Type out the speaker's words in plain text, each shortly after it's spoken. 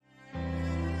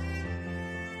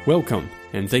Welcome,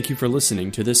 and thank you for listening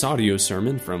to this audio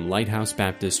sermon from Lighthouse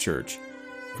Baptist Church.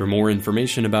 For more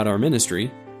information about our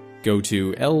ministry, go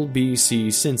to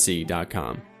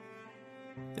lbccincy.com.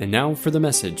 And now for the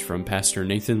message from Pastor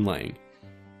Nathan Lang.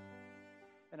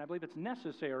 And I believe it's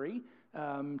necessary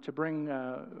to bring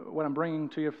what I'm bringing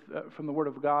to you from the Word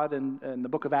of God in the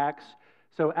book of Acts.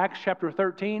 So Acts chapter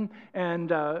 13, and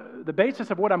the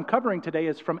basis of what I'm covering today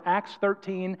is from Acts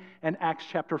 13 and Acts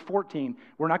chapter 14.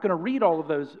 We're not going to read all of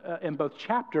those in both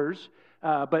chapters,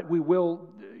 but we will.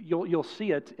 You'll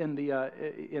see it in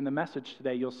the message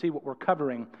today. You'll see what we're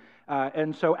covering.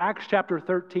 And so Acts chapter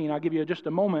 13, I'll give you just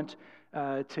a moment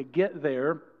to get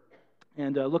there,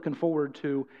 and looking forward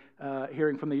to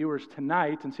hearing from the viewers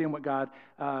tonight and seeing what God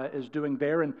is doing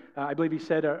there. And I believe he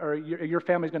said, your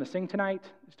family's going to sing tonight?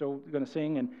 Still going to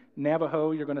sing in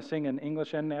Navajo? You're going to sing in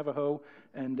English and Navajo?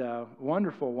 And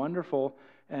wonderful.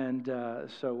 And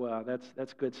so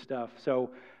that's good stuff. So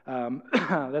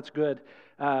that's good.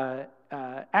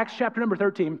 Acts chapter number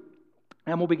 13.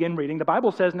 And we'll begin reading. The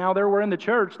Bible says, "Now there were in the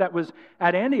church that was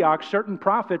at Antioch certain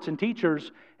prophets and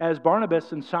teachers, as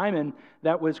Barnabas and Simon,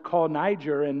 that was called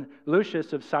Niger, and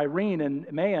Lucius of Cyrene, and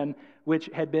Manaen, which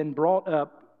had been brought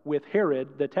up with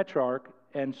Herod the Tetrarch,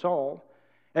 and Saul.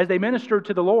 As they ministered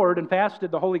to the Lord and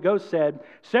fasted, the Holy Ghost said,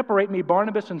 'Separate me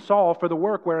Barnabas and Saul for the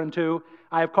work whereunto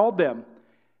I have called them.'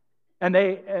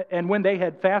 And when they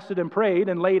had fasted and prayed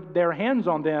and laid their hands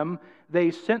on them,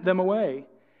 they sent them away."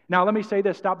 Now, let me say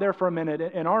this. Stop there for a minute.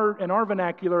 In our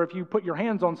vernacular, if you put your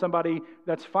hands on somebody,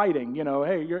 that's fighting.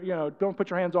 Hey, don't put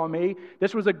your hands on me.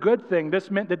 This was a good thing. This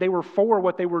meant that they were for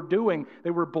what they were doing.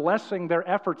 They were blessing their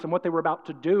efforts and what they were about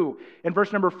to do. In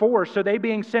verse number 4, "So they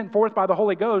being sent forth by the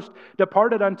Holy Ghost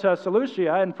departed unto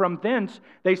Seleucia, and from thence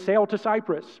they sailed to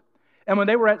Cyprus. And when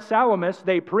they were at Salamis,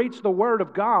 they preached the word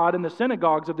of God in the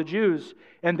synagogues of the Jews.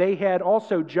 And they had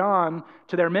also John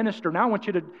to their minister." Now I want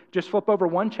you to just flip over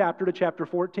one chapter to chapter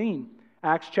 14.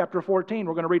 Acts chapter 14.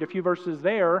 We're going to read a few verses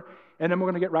there, and then we're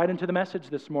going to get right into the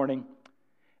message this morning.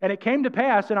 "And it came to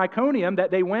pass in Iconium that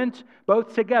they went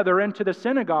both together into the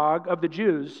synagogue of the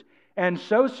Jews, and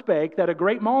so spake that a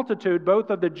great multitude, both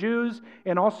of the Jews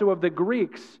and also of the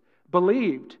Greeks,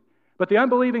 believed. But the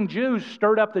unbelieving Jews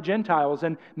stirred up the Gentiles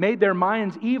and made their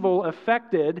minds evil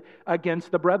affected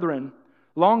against the brethren.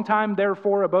 Long time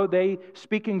therefore abode they,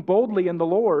 speaking boldly in the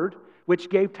Lord,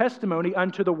 which gave testimony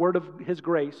unto the word of his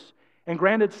grace, and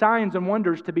granted signs and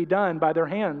wonders to be done by their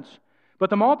hands.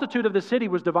 But the multitude of the city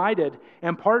was divided,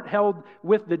 and part held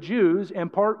with the Jews,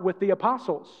 and part with the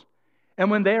apostles. And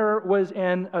when there was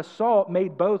an assault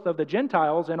made both of the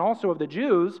Gentiles and also of the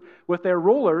Jews with their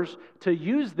rulers to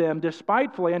use them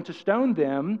despitefully and to stone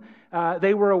them,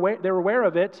 they were aware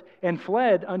of it and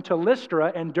fled unto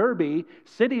Lystra and Derbe,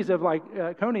 cities of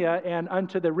Lycaonia, and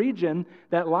unto the region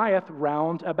that lieth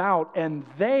round about. And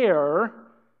there,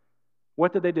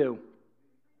 what did they do?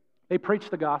 They preached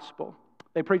the gospel.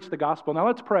 They preach the gospel. Now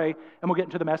let's pray, and we'll get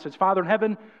into the message. Father in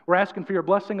heaven, we're asking for your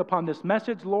blessing upon this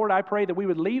message. Lord, I pray that we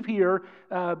would leave here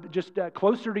just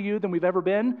closer to you than we've ever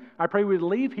been. I pray we would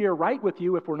leave here right with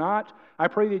you if we're not. I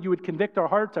pray that you would convict our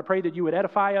hearts. I pray that you would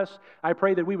edify us. I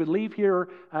pray that we would leave here,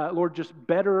 Lord, just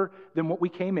better than what we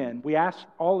came in. We ask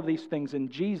all of these things in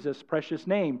Jesus' precious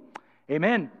name.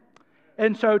 Amen.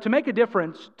 And so to make a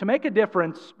difference,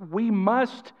 we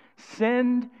must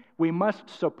send, we must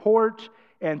support,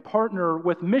 and partner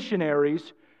with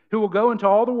missionaries who will go into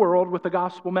all the world with the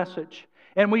gospel message.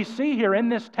 And we see here in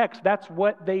this text, that's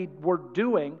what they were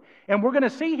doing. And we're going to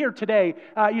see here today,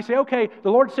 you say, okay,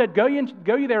 the Lord said, go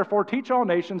ye therefore, teach all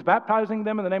nations, baptizing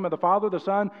them in the name of the Father, the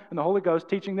Son, and the Holy Ghost,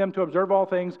 teaching them to observe all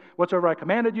things whatsoever I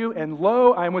commanded you. And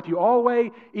lo, I am with you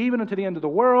always, even unto the end of the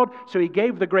world. So he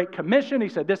gave the Great Commission. He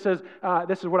said, this is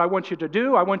what I want you to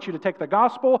do. I want you to take the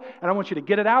gospel, and I want you to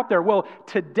get it out there. Well,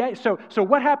 today, so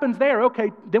what happens there?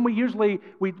 Okay, then we usually,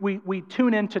 we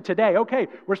tune into today. Okay,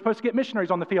 we're supposed to get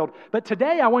missionaries on the field. But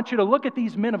today I want you to look at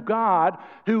these men of God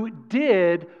who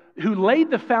laid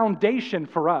the foundation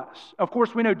for us. Of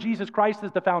course, we know Jesus Christ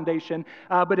is the foundation,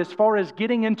 but as far as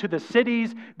getting into the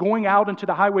cities, going out into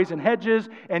the highways and hedges,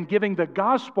 and giving the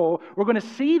gospel, we're going to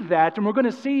see that, and we're going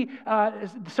to see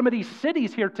some of these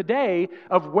cities here today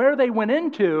of where they went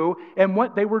into and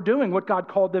what they were doing, what God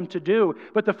called them to do.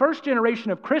 But the first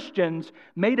generation of Christians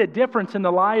made a difference in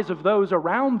the lives of those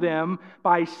around them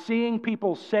by seeing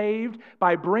people saved,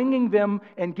 by bringing them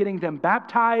and getting them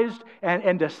baptized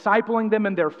and discipling them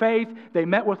in their faith. They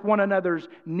met with one another's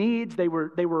needs. They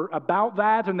were about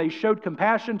that, and they showed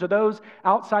compassion to those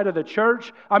outside of the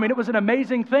church. I mean, it was an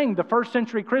amazing thing. The first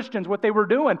century Christians, what they were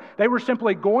doing, they were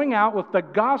simply going out with the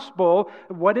gospel.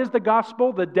 What is the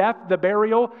gospel? The death, the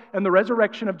burial, and the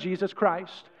resurrection of Jesus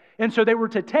Christ. And so they were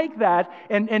to take that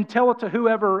and tell it to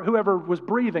whoever was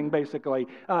breathing, basically.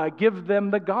 Give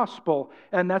them the gospel.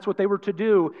 And that's what they were to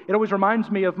do. It always reminds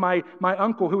me of my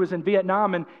uncle who was in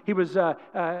Vietnam, and he was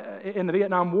in the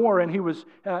Vietnam War, and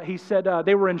he said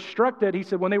they were instructed. He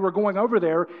said when they were going over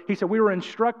there, he said we were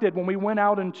instructed when we went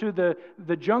out into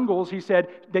the jungles, he said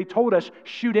they told us,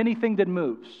 shoot anything that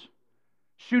moves.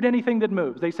 Shoot anything that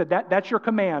moves. They said that's your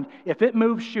command. If it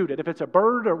moves, shoot it. If it's a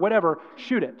bird or whatever,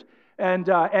 shoot it.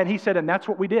 And he said, and that's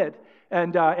what we did.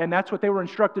 And that's what they were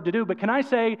instructed to do. But can I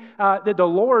say that the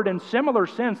Lord, in similar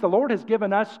sense, the Lord has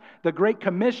given us the great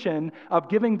commission of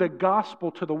giving the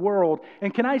gospel to the world.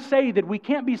 And can I say that we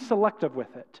can't be selective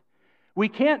with it? We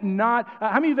can't not.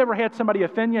 How many of you have ever had somebody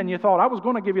offend you and you thought, I was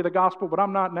going to give you the gospel, but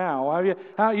I'm not now?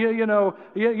 You know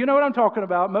what I'm talking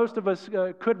about. Most of us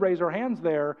could raise our hands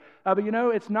there. But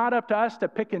it's not up to us to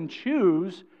pick and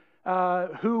choose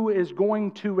who is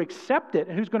going to accept it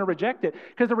and who's going to reject it.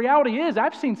 Because the reality is,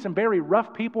 I've seen some very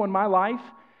rough people in my life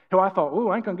who I thought,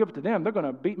 I ain't going to give it to them. They're going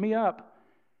to beat me up.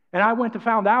 And I went to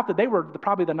found out that they were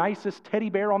probably the nicest teddy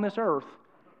bear on this earth.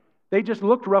 They just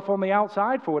looked rough on the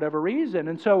outside for whatever reason.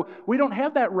 And so we don't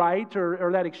have that right or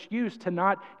that excuse to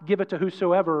not give it to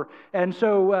whosoever. And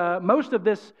so most of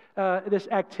this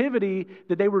activity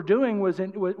that they were doing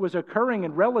was occurring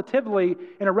in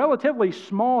a relatively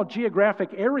small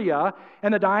geographic area,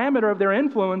 and the diameter of their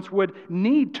influence would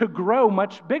need to grow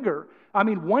much bigger. I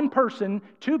mean, one person,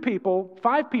 2 people,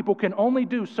 5 people can only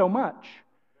do so much.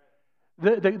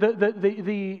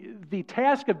 The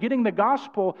task of getting the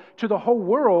gospel to the whole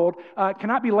world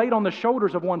cannot be laid on the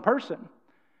shoulders of one person.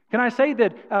 Can I say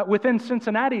that within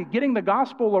Cincinnati, getting the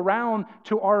gospel around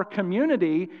to our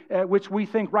community, which we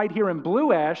think right here in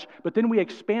Blue Ash, but then we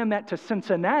expand that to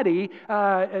Cincinnati,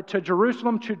 to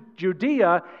Jerusalem, to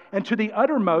Judea, and to the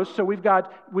uttermost. So we've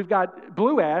got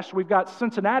Blue Ash, we've got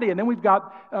Cincinnati, and then we've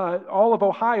got all of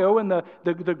Ohio and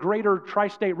the greater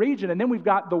tri-state region, and then we've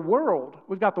got the world.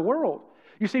 We've got the world.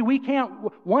 You see,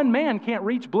 one man can't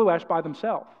reach Blue Ash by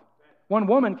themselves. One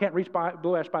woman can't reach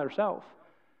Blue Ash by herself.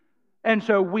 And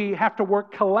so we have to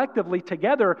work collectively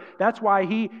together. That's why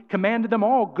he commanded them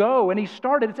all, go. And he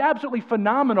started, it's absolutely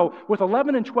phenomenal, with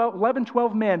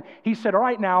 12 men. He said, all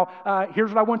right, now, here's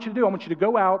what I want you to do. I want you to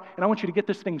go out, and I want you to get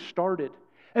this thing started.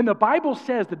 And the Bible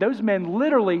says that those men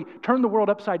literally turned the world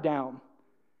upside down.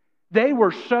 They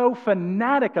were so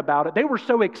fanatic about it. They were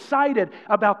so excited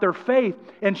about their faith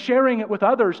and sharing it with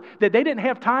others that they didn't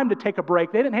have time to take a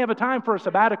break. They didn't have a time for a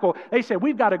sabbatical. They said,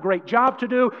 we've got a great job to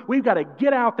do. We've got to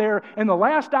get out there. And the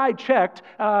last I checked,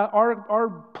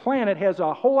 our planet has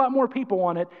a whole lot more people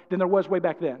on it than there was way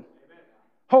back then.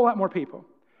 Whole lot more people.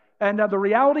 And the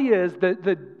reality is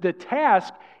the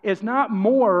task is not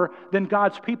more than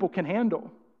God's people can handle.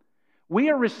 We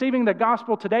are receiving the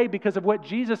gospel today because of what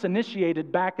Jesus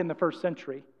initiated back in the first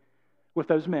century with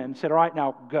those men. He said, all right,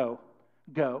 now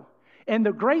go. And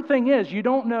the great thing is, you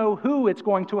don't know who it's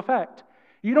going to affect.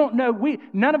 You don't know,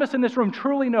 none of us in this room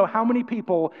truly know how many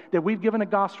people that we've given a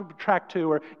gospel tract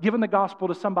to or given the gospel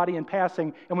to somebody in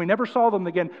passing and we never saw them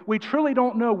again. We truly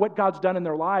don't know what God's done in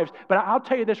their lives. But I'll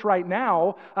tell you this right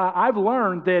now, I've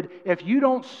learned that if you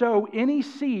don't sow any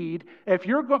seed, if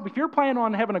you're planning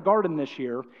on having a garden this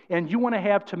year and you want to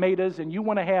have tomatoes and you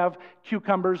want to have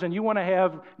cucumbers and you want to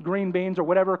have green beans or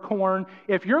whatever, corn,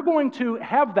 if you're going to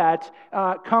have that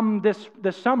come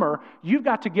this summer, you've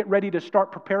got to get ready to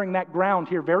start preparing that ground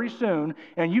here very soon,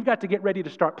 and you've got to get ready to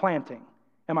start planting.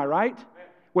 Am I right?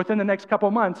 Within the next couple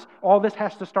months, all this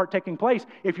has to start taking place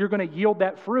if you're going to yield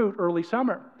that fruit early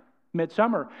summer,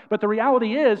 midsummer. But the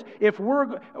reality is, if we're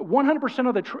 100%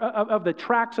 of the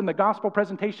tracts and the gospel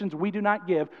presentations we do not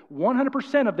give,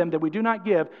 100% of them that we do not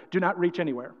give do not reach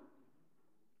anywhere.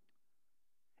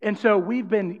 And so we've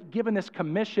been given this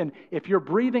commission. If you're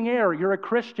breathing air, you're a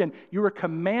Christian, you are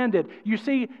commanded. You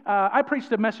see, I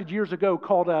preached a message years ago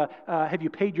called, Have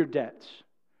You Paid Your Debts?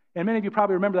 And many of you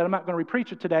probably remember that. I'm not going to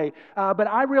repreach it today. But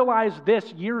I realized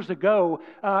this years ago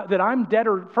that I'm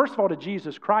debtor, first of all, to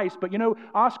Jesus Christ. But you know,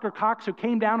 Oscar Cox, who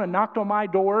came down and knocked on my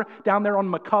door down there on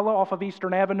McCullough off of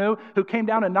Eastern Avenue, who came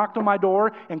down and knocked on my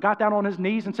door and got down on his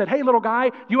knees and said, hey, little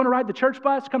guy, you want to ride the church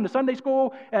bus? Come to Sunday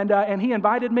school? And he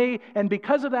invited me. And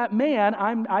because of that man,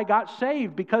 I got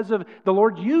saved because of the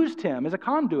Lord used him as a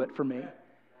conduit for me.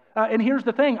 And here's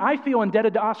the thing. I feel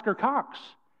indebted to Oscar Cox.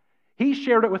 He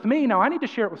shared it with me. Now I need to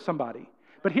share it with somebody.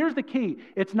 But here's the key.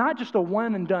 It's not just a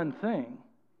one and done thing.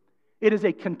 It is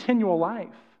a continual life.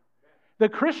 The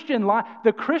Christian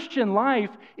life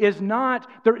is not,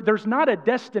 there's not a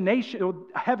destination.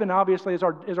 Heaven obviously is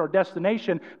our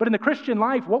destination. But in the Christian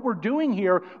life, what we're doing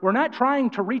here, we're not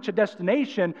trying to reach a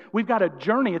destination. We've got a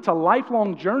journey. It's a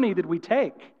lifelong journey that we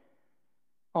take.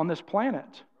 on this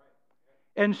planet.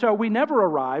 And so we never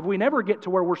arrive, we never get to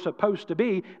where we're supposed to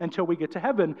be until we get to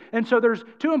heaven. And so there's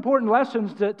two important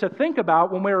lessons to think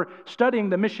about when we're studying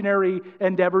the missionary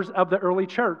endeavors of the early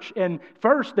church. And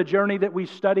first, the journey that we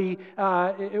study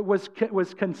it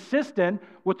was consistent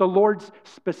with the Lord's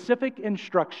specific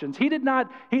instructions.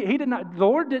 The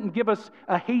Lord didn't give us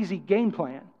a hazy game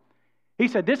plan. He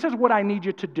said, this is what I need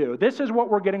you to do. This is what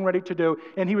we're getting ready to do.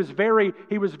 And he was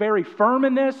very firm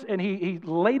in this, and he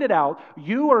laid it out.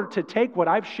 You are to take what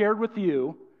I've shared with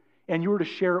you, and you are to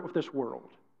share it with this world.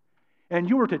 And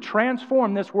you are to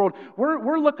transform this world.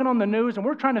 We're looking on the news, and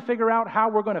we're trying to figure out how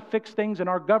we're going to fix things in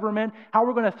our government, how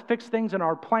we're going to fix things in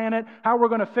our planet, how we're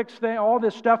going to fix all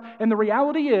this stuff. And the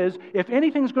reality is, if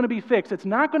anything's going to be fixed, it's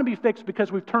not going to be fixed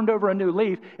because we've turned over a new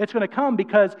leaf. It's going to come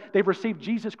because they've received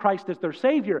Jesus Christ as their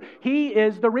Savior. He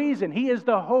is the reason. He is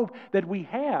the hope that we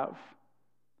have.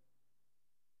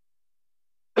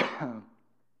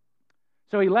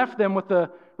 So he left them with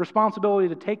the responsibility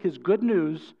to take his good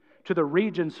news to the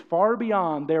regions far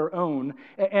beyond their own.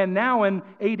 And now in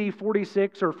AD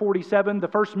 46 or 47, the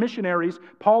first missionaries,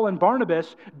 Paul and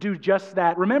Barnabas, do just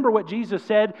that. Remember what Jesus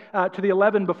said to the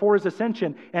 11 before his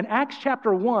ascension. In Acts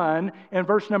chapter 1 and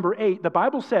verse number 8, the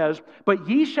Bible says, "But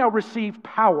ye shall receive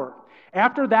power.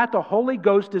 After that, the Holy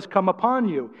Ghost is come upon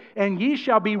you, and ye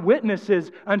shall be witnesses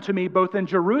unto me both in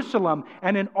Jerusalem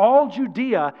and in all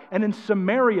Judea and in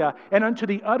Samaria and unto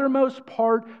the uttermost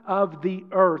part of the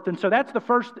earth." And so that's the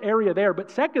first area there.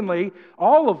 But secondly,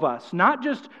 all of us, not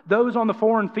just those on the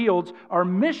foreign fields, are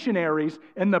missionaries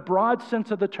in the broad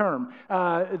sense of the term.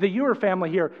 The Ewer family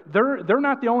here, they're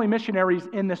not the only missionaries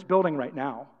in this building right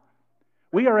now.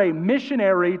 We are a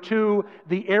missionary to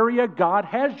the area God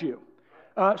has you.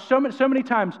 So many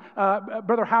times,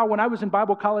 Brother Howe, when I was in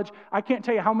Bible college, I can't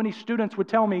tell you how many students would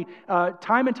tell me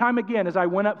time and time again as I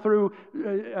went up through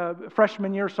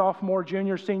freshman year, sophomore,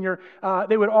 junior, senior,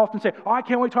 they would often say, "Oh, I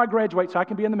can't wait till I graduate so I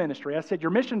can be in the ministry." I said,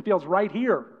 your mission field's right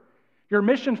here. Your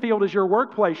mission field is your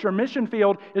workplace. Your mission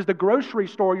field is the grocery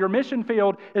store. Your mission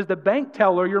field is the bank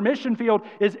teller. Your mission field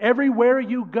is everywhere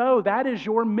you go. That is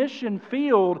your mission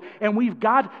field. And we've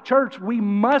got, church, we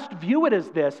must view it as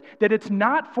this, that it's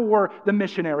not for the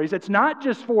missionaries. It's not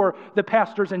just for the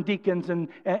pastors and deacons and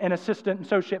assistant and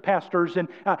associate pastors. And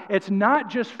it's not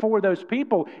just for those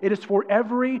people. It is for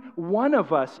every one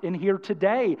of us in here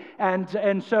today.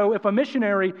 And so if a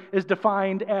missionary is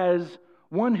defined as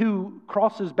one who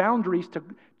crosses boundaries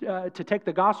to take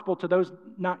the gospel to those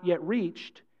not yet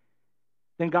reached,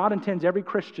 then God intends every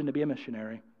Christian to be a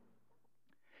missionary.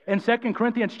 In 2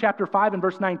 Corinthians chapter 5 and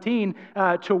verse 19,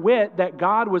 to wit, that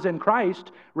God was in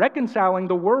Christ, reconciling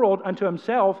the world unto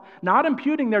himself, not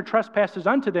imputing their trespasses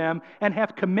unto them, and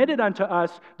hath committed unto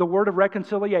us the word of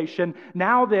reconciliation.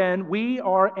 Now then, we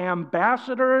are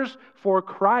ambassadors for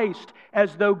Christ,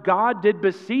 as though God did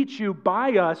beseech you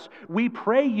by us. We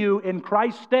pray you in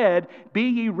Christ's stead, be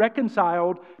ye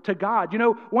reconciled to God. You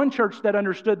know, one church that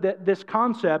understood this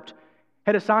concept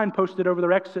had a sign posted over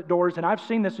their exit doors, and I've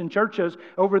seen this in churches.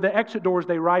 Over the exit doors,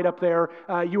 they write up there,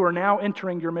 you are now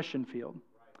entering your mission field.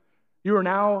 You are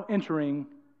now entering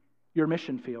your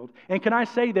mission field. And can I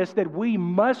say this, that we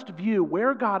must view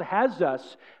where God has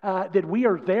us, that we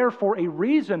are there for a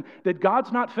reason, that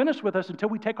God's not finished with us until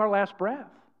we take our last breath.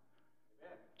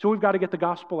 So we've got to get the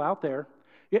gospel out there.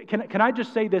 Can I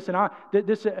just say this, and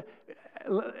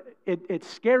it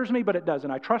scares me, but it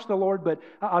doesn't. I trust the Lord, but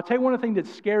I'll tell you one of the things that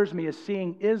scares me is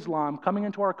seeing Islam coming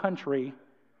into our country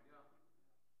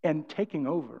and taking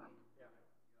over.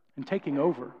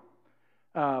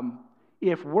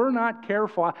 If we're not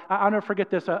careful, I'll never forget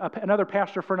this. Another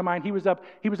pastor friend of mine, he was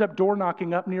up door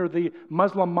knocking up near the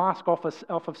Muslim mosque off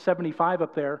of 75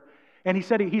 up there. And he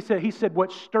said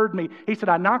what stirred me. He said,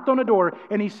 I knocked on a door,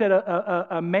 and he said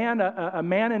a man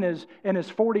in his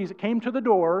 40s came to the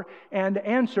door and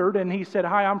answered, and he said,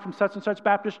 "Hi, I'm from such and such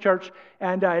Baptist church."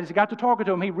 And as he got to talking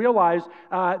to him, he realized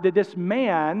that this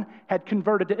man had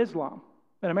converted to Islam,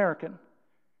 an American.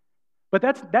 But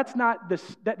that's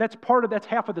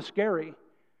half of the scary.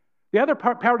 The other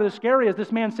part of the scary is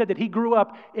this man said that he grew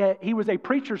up. He was a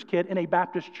preacher's kid in a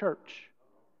Baptist church.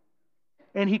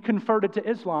 And he converted to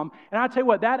Islam. And I'll tell you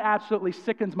what, that absolutely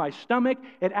sickens my stomach.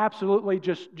 It absolutely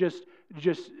just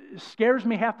scares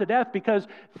me half to death, because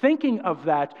thinking of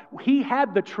that, he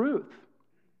had the truth.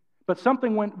 But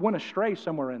something went astray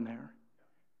somewhere in there.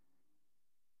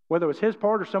 Whether it was his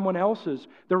part or someone else's,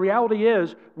 the reality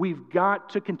is we've got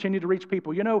to continue to reach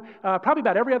people. You know, probably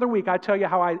about every other week I tell you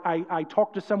how I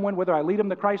talk to someone, whether I lead them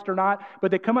to Christ or not,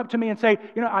 but they come up to me and say,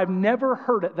 you know, I've never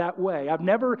heard it that way. I've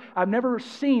never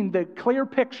seen the clear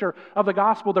picture of the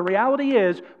gospel. The reality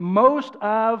is most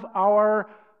of our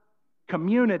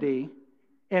community,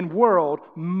 and world,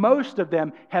 most of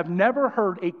them have never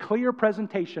heard a clear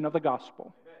presentation of the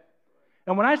gospel.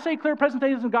 And when I say clear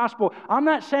presentation of the gospel, I'm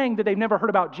not saying that they've never heard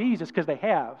about Jesus, because they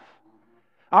have.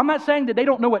 I'm not saying that they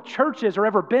don't know what church is or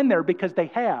ever been there, because they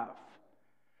have.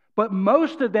 But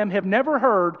most of them have never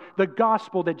heard the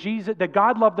gospel that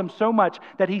God loved them so much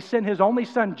that He sent His only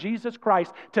Son, Jesus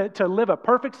Christ, to live a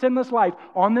perfect sinless life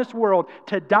on this world,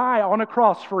 to die on a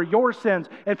cross for your sins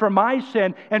and for my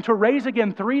sin, and to rise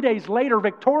again 3 days later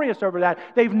victorious over that.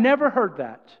 They've never heard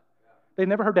that. They've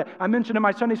never heard that. I mentioned in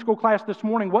my Sunday school class this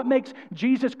morning, what makes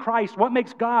Jesus Christ, what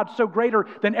makes God so greater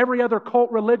than every other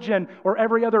cult religion or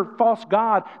every other false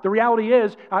god? The reality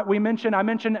is, I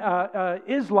mentioned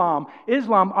Islam.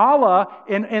 Allah,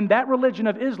 in that religion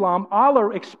of Islam, Allah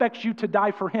expects you to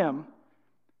die for Him.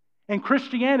 In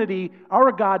Christianity,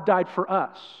 our God died for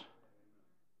us.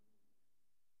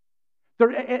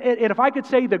 And if I could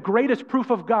say the greatest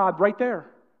proof of God, right there.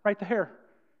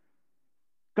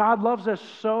 God loves us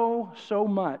so, so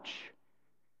much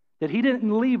that He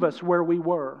didn't leave us where we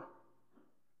were.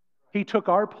 He took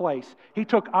our place. He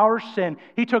took our sin.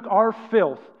 He took our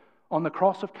filth on the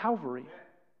cross of Calvary.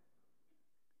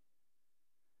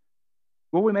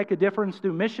 Will we make a difference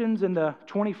through missions in the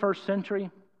 21st century?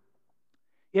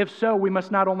 If so, we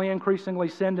must not only increasingly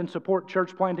send and support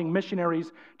church planting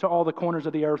missionaries to all the corners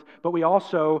of the earth, but we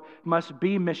also must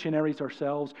be missionaries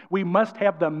ourselves. We must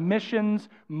have the missions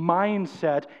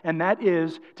mindset, and that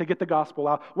is to get the gospel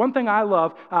out. One thing I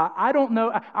love, I don't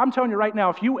know, I'm telling you right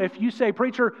now, if you say,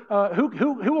 preacher,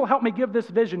 who will help me give this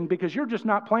vision, because you're just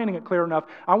not planning it clear enough,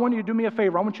 I want you to do me a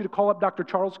favor. I want you to call up Dr.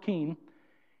 Charles Keene.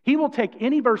 He will take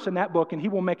any verse in that book and he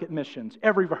will make it missions,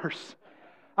 every verse.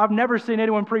 I've never seen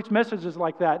anyone preach messages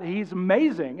like that. He's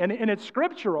amazing, and it's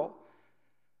scriptural.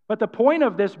 But the point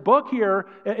of this book here,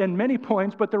 in many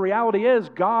points, but the reality is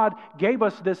God gave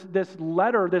us this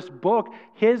letter, this book,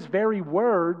 His very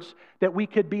words, that we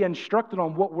could be instructed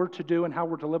on what we're to do and how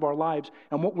we're to live our lives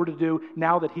and what we're to do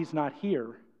now that He's not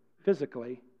here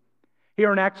physically.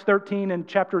 Here in Acts 13 and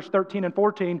chapters 13 and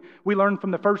 14, we learn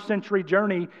from the first century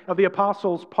journey of the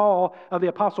Apostle Paul,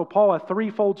 a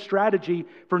threefold strategy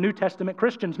for New Testament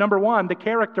Christians. Number one, the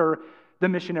character the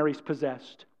missionaries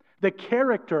possessed. The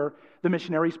character the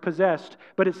missionaries possessed.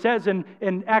 But it says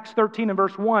in Acts 13 and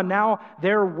verse 1, now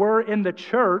there were in the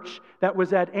church that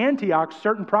was at Antioch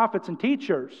certain prophets and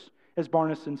teachers, as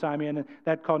Barnabas and Simeon, and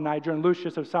that called Niger, and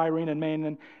Lucius of Cyrene and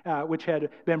Manaen, which had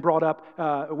been brought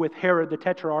up with Herod the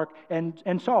Tetrarch,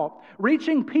 and Saul.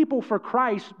 Reaching people for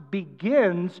Christ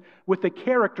begins with the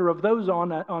character of those on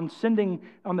the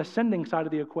sending side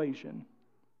of the equation.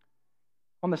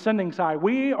 On the sending side.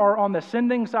 We are on the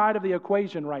sending side of the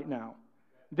equation right now.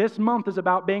 This month is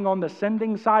about being on the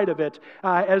sending side of it.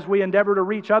 As we endeavor to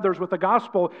reach others with the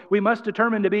gospel, we must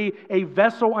determine to be a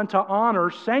vessel unto honor,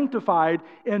 sanctified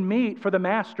and meet for the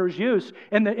Master's use.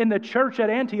 In the church at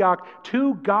Antioch,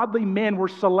 2 godly men were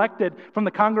selected from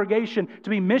the congregation to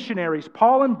be missionaries,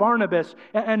 Paul and Barnabas.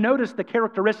 And notice the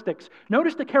characteristics.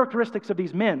 Notice the characteristics of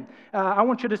these men. I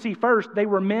want you to see first, they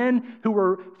were men who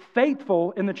were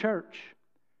faithful in the church.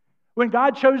 When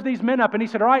God chose these men up and He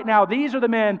said, all right, now these are the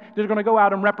men that are going to go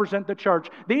out and represent the church.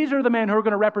 These are the men who are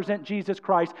going to represent Jesus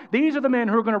Christ. These are the men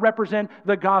who are going to represent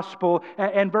the gospel.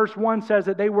 And verse 1 says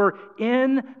that they were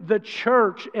in the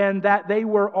church and that they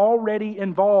were already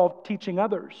involved teaching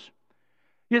others.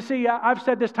 You see, I've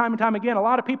said this time and time again, a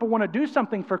lot of people want to do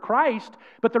something for Christ,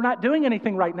 but they're not doing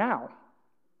anything right now.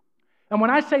 And when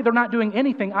I say they're not doing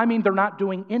anything, I mean they're not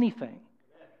doing anything.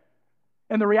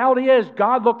 And the reality is,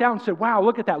 God looked out and said, wow,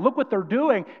 look at that. Look what they're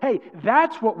doing. Hey,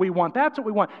 that's what we want. That's what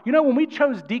we want. You know, when we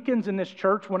chose deacons in this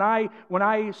church, when I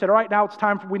said, all right, now it's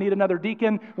time we need another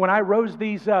deacon, when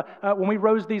we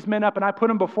rose these men up and I put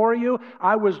them before you,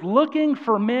 I was looking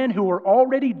for men who were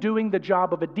already doing the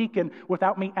job of a deacon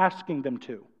without me asking them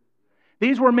to.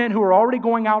 These were men who were already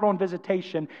going out on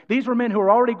visitation. These were men who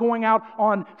were already going out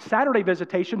on Saturday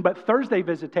visitation, but Thursday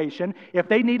visitation. If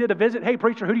they needed a visit, hey,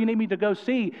 preacher, who do you need me to go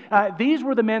see? These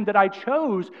were the men that I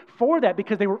chose for that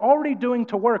because they were already doing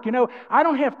to work. You know, I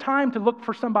don't have time to look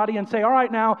for somebody and say, all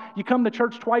right, now you come to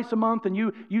church twice a month and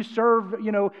you serve,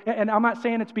 you know, and I'm not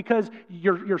saying it's because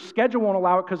your schedule won't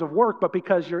allow it because of work, but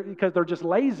because they're just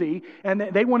lazy and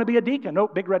they want to be a deacon.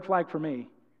 Nope, big red flag for me.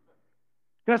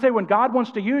 Can I say, when God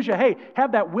wants to use you, hey,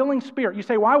 have that willing spirit. You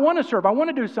say, well, I want to serve. I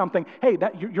want to do something. Hey,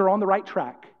 you're on the right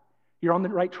track. You're on the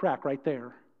right track right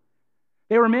there.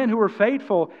 They were men who were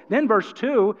faithful. Then verse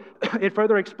 2, it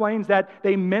further explains that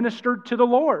they ministered to the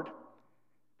Lord.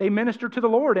 They ministered to the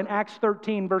Lord in Acts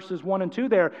 13, verses 1 and 2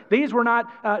 there. These were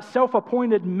not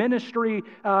self-appointed ministry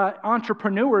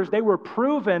entrepreneurs. They were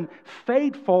proven,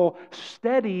 faithful,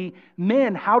 steady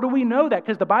men. How do we know that?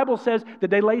 Because the Bible says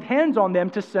that they laid hands on them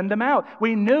to send them out.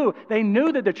 They knew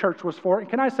that the church was for it. And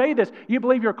can I say this? You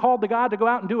believe you're called to God to go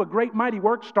out and do a great, mighty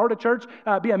work, start a church,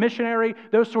 be a missionary,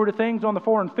 those sort of things on the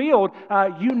foreign field.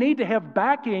 You need to have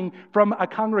backing from a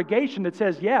congregation that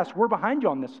says, yes, we're behind you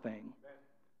on this thing.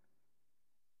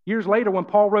 Years later, when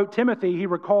Paul wrote Timothy, he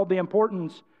recalled the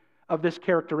importance of this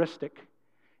characteristic.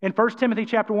 In 1 Timothy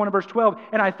chapter 1 and verse 12,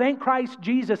 "And I thank Christ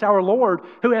Jesus our Lord,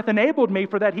 who hath enabled me,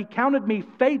 for that he counted me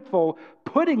faithful,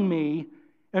 putting me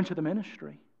into the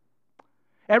ministry."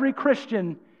 Every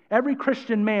Christian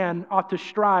man ought to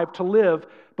strive to live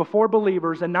before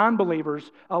believers and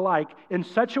non-believers alike in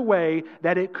such a way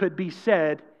that it could be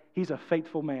said, he's a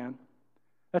faithful man.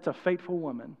 That's a faithful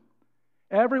woman.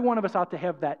 Every one of us ought to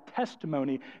have that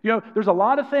testimony. You know, there's a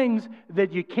lot of things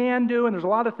that you can do, and there's a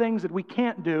lot of things that we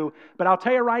can't do. But I'll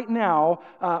tell you right now,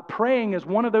 praying is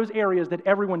one of those areas that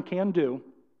everyone can do.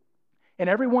 And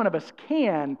every one of us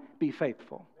can be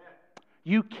faithful.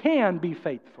 You can be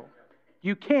faithful.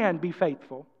 You can be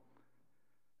faithful.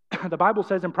 The Bible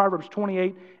says in Proverbs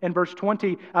 28 and verse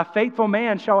 20, "A faithful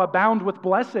man shall abound with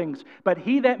blessings, but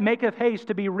he that maketh haste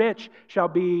to be rich shall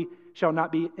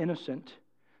not be innocent."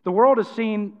 The world has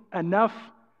seen enough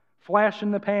flash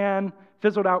in the pan,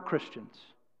 fizzled out Christians.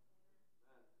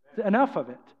 Enough of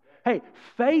it. Hey,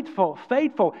 faithful.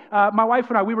 My wife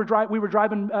and I, we were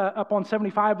driving up on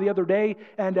 75 the other day,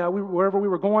 and wherever we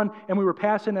were going, and we were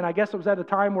passing, and I guess it was at a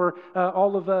time where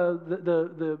all of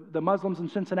the Muslims in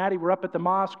Cincinnati were up at the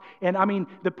mosque, and I mean,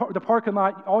 the parking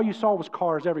lot, all you saw was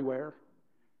cars everywhere.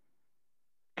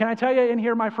 Can I tell you in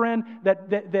here, my friend,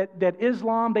 that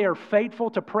Islam, they are faithful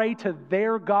to pray to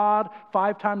their God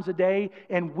 5 times a day,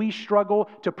 and we struggle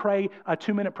to pray a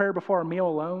 2-minute prayer before our meal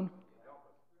alone?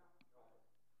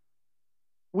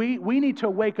 We need to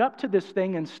wake up to this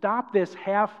thing and stop this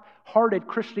half-hearted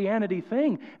Christianity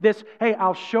thing. This, hey,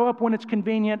 I'll show up when it's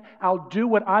convenient. I'll do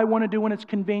what I want to do when it's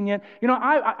convenient. You know,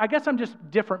 I guess I'm just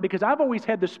different because I've always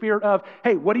had the spirit of,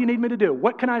 hey, what do you need me to do?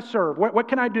 What can I serve? What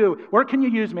can I do? Where can you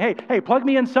use me? Hey, plug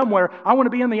me in somewhere. I want to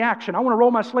be in the action. I want to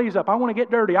roll my sleeves up. I want to get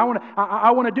dirty. I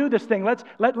want to do this thing.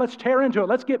 Let's tear into it.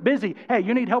 Let's get busy. Hey,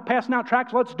 you need help passing out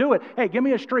tracts? Let's do it. Hey, give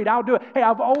me a street. I'll do it. Hey,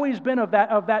 I've always been of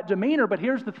that demeanor, but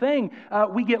here's the thing.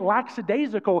 We get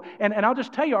lackadaisical, and I'll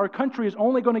just tell you, our country is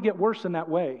only going to get worse in that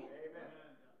way.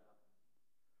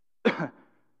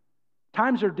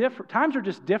 Times are different. Times are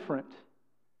just different.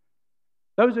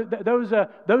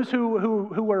 Those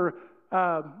who were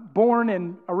born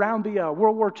in around the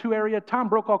World War II area, Tom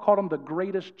Brokaw called them the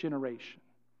greatest generation.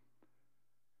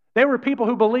 They were people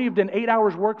who believed in 8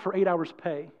 hours work for 8 hours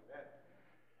pay.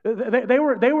 They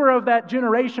were of that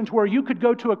generation to where you could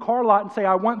go to a car lot and say,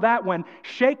 I want that one,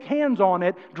 shake hands on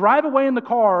it, drive away in the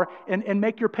car, and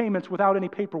make your payments without any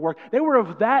paperwork. They were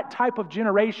of that type of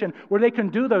generation where they can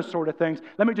do those sort of things.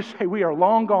 Let me just say, we are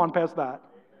long gone past that.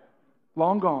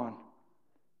 Long gone.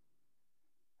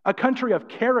 A country of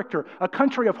character, a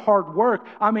country of hard work.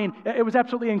 I mean, it was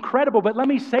absolutely incredible. But let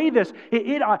me say this: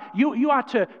 you ought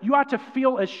to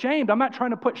feel ashamed. I'm not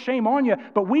trying to put shame on you,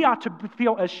 but we ought to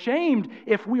feel ashamed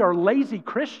if we are lazy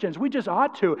Christians. We just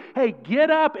ought to. Hey,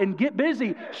 get up and get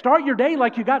busy. Start your day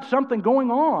like you got something going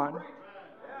on.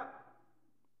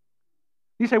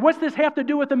 You say, what's this have to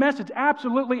do with the message?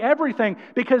 Absolutely everything.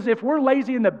 Because if we're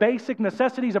lazy in the basic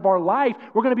necessities of our life,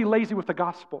 we're going to be lazy with the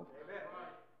gospel.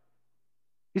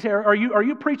 You say, are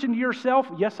you preaching to yourself?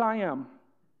 Yes, I am.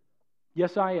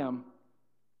 Yes, I am.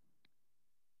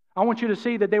 I want you to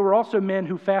see that they were also men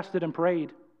who fasted and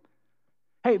prayed.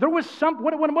 Hey, there was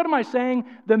what am I saying?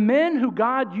 The men who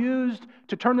God used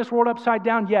to turn this world upside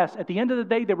down, yes, at the end of the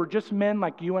day, they were just men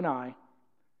like you and I.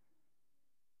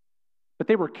 But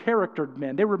they were charactered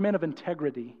men. They were men of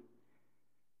integrity.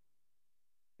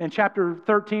 In chapter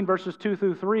 13, verses 2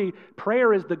 through 3,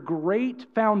 prayer is the great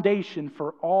foundation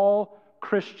for all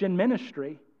Christian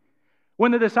ministry.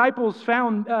 When the disciples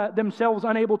found themselves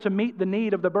unable to meet the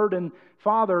need of the burdened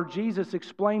father, Jesus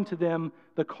explained to them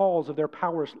the cause of their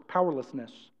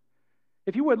powerlessness.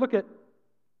 If you would, look at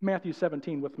Matthew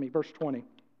 17 with me, verse 20.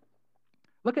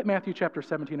 Look at Matthew chapter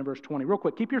 17 and verse 20. Real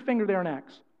quick, keep your finger there in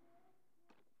Acts.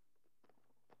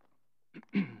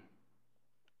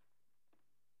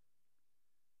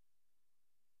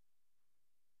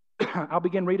 I'll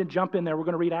begin reading, jump in there. We're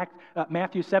going to read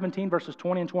Matthew 17, verses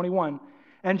 20 and 21.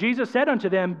 And Jesus said unto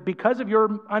them, because of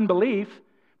your unbelief,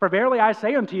 For verily I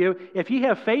say unto you, if ye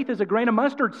have faith as a grain of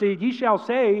mustard seed, ye shall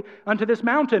say unto this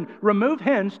mountain, Remove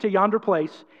hence to yonder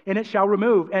place, and it shall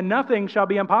remove, and nothing shall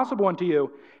be impossible unto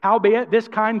you. Howbeit this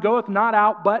kind goeth not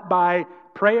out but by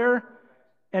prayer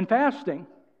and fasting.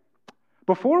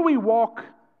 Before we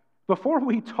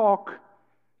talk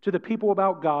to the people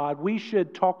about God, we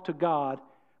should talk to God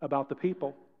about the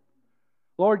people.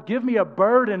 Lord, give me a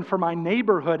burden for my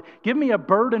neighborhood. Give me a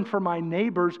burden for my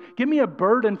neighbors. Give me a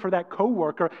burden for that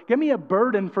coworker. Give me a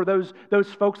burden for those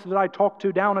folks that I talk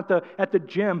to down at the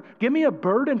gym. Give me a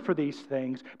burden for these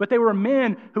things. But they were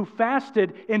men who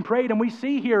fasted and prayed, and we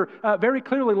see here very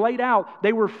clearly laid out,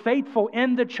 they were faithful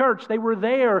in the church. They were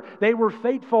there. They were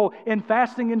faithful in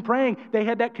fasting and praying. They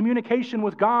had that communication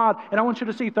with God. And I want you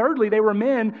to see, thirdly, they were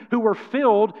men who were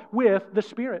filled with the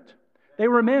Spirit. They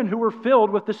were men who were filled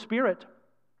with the Spirit.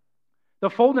 The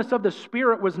fullness of the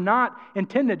Spirit was not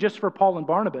intended just for Paul and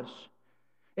Barnabas.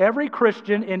 Every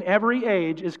Christian in every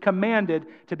age is commanded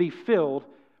to be filled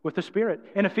with the Spirit.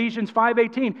 In Ephesians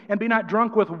 5:18, and be not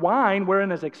drunk with wine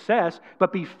wherein is excess,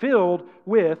 but be filled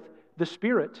with the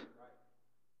Spirit.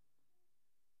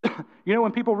 You know,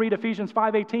 when people read Ephesians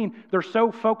 5:18, they're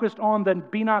so focused on the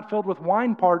be not filled with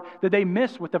wine part that they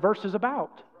miss what the verse is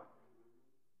about.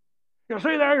 You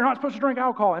see there, you're not supposed to drink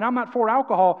alcohol, and I'm not for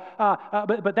alcohol,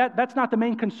 but that's not the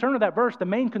main concern of that verse. The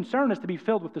main concern is to be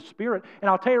filled with the Spirit. And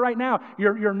I'll tell you right now,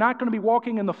 you're not going to be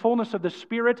walking in the fullness of the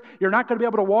Spirit. You're not going to be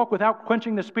able to walk without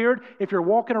quenching the Spirit if you're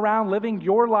walking around living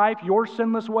your life, your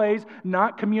sinless ways,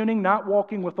 not communing, not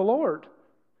walking with the Lord.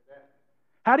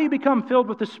 How do you become filled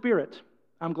with the Spirit?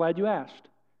 I'm glad you asked.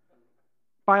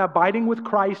 By abiding with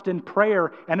Christ in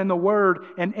prayer and in the Word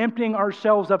and emptying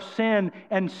ourselves of sin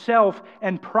and self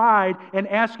and pride and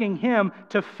asking Him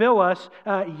to fill us,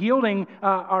 yielding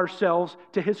ourselves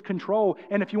to His control.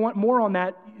 And if you want more on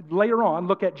that, later on,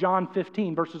 look at John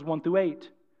 15, verses 1 through 8.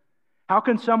 How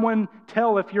can someone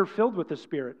tell if you're filled with the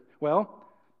Spirit? Well,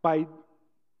 by...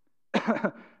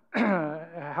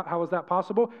 How is that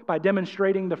possible? By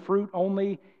demonstrating the fruit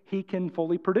only He can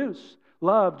fully produce.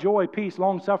 Love, joy, peace,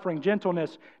 long-suffering,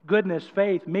 gentleness, goodness,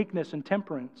 faith, meekness, and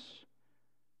temperance.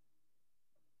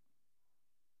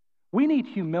 We need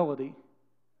humility.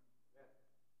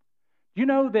 You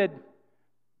know that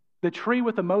the tree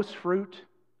with the most fruit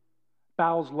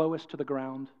bows lowest to the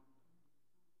ground?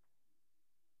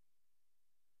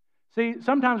 See,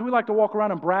 sometimes we like to walk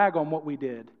around and brag on what we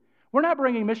did. We're not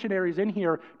bringing missionaries in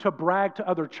here to brag to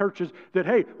other churches that,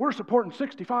 hey, we're supporting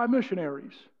 65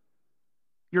 missionaries.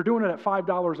 You're doing it at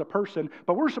 $5 a person,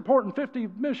 but we're supporting 50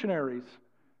 missionaries.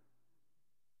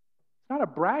 It's not a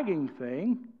bragging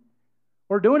thing.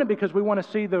 We're doing it because we want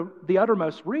to see the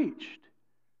uttermost reached.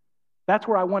 That's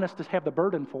where I want us to have the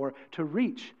burden for, to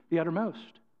reach the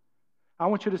uttermost. I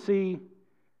want you to see,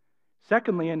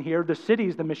 secondly in here, the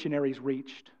cities the missionaries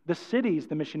reached. The cities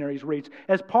the missionaries reached.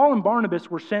 As Paul and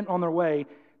Barnabas were sent on their way,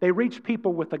 they reached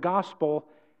people with the gospel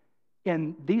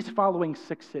in these following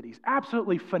 6 cities.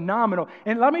 Absolutely phenomenal.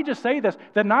 And let me just say this,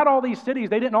 that not all these cities,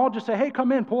 they didn't all just say, hey,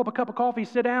 come in, pull up a cup of coffee,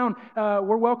 sit down,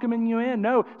 we're welcoming you in.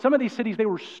 No, some of these cities, they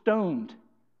were stoned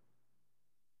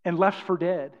and left for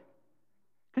dead.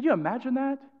 Could you imagine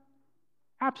that?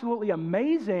 Absolutely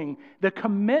amazing, the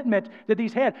commitment that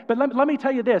these had. But let me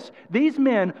tell you this, these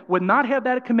men would not have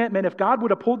that commitment if God would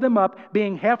have pulled them up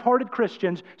being half-hearted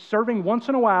Christians, serving once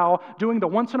in a while, doing the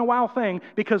once-in-a-while thing,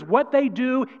 because what they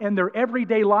do in their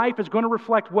everyday life is going to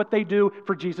reflect what they do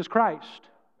for Jesus Christ.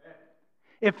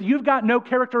 If you've got no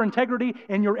character integrity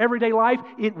in your everyday life,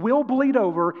 it will bleed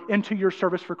over into your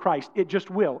service for Christ. It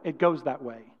just will. It goes that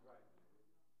way.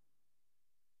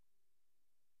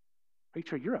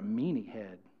 Preacher, you're a meanie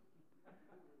head.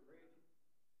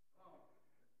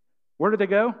 Where did they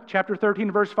go? Chapter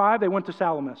 13, verse 5, they went to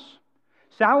Salamis.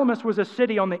 Salamis was a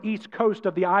city on the east coast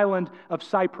of the island of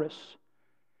Cyprus.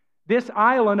 This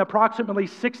island, approximately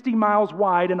 60 miles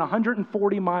wide and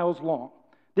 140 miles long.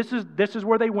 This is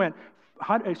where they went.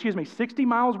 60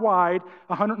 miles wide,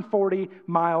 140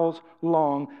 miles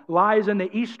long, lies in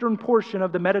the eastern portion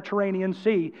of the Mediterranean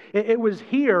Sea. It was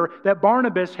here that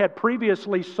Barnabas had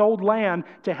previously sold land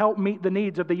to help meet the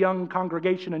needs of the young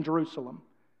congregation in Jerusalem,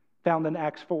 found in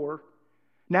Acts 4.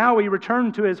 Now he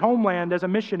returned to his homeland as a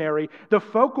missionary. The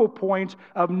focal point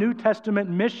of New Testament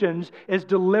missions is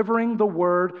delivering the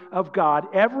Word of God.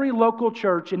 Every local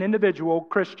church and individual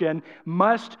Christian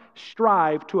must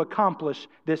strive to accomplish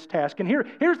this task. And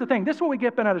here's the thing. This is what we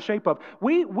get bent out of shape of.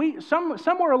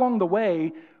 Somewhere along the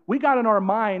way, we got in our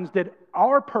minds that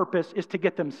our purpose is to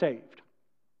get them saved.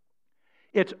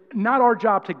 It's not our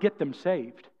job to get them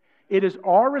saved. It is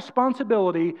our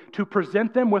responsibility to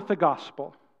present them with the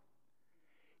gospel.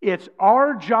 It's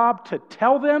our job to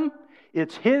tell them.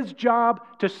 It's His job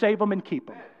to save them and keep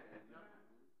them.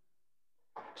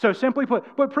 So simply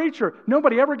put, but preacher,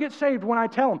 nobody ever gets saved when I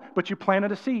tell them, but you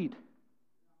planted a seed.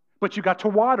 But you got to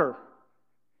water.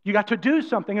 You got to do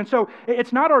something. And so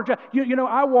it's not our job. You know,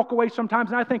 I walk away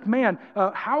sometimes and I think, man,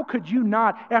 how could you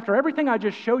not, after everything I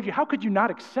just showed you, how could you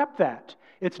not accept that?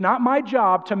 It's not my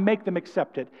job to make them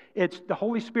accept it. It's the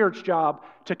Holy Spirit's job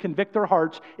to convict their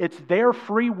hearts. It's their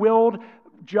free-willed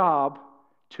job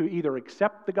to either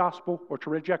accept the gospel or to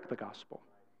reject the gospel.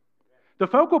 The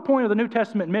focal point of the New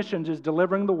Testament missions is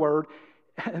delivering the word,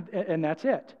 and that's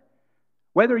it.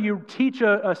 Whether you teach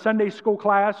a Sunday school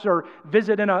class or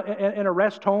visit in a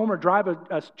rest home or drive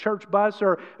a church bus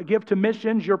or give to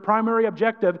missions, your primary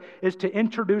objective is to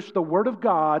introduce the Word of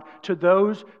God to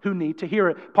those who need to hear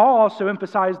it. Paul also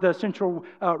emphasized the central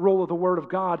role of the Word of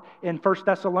God in 1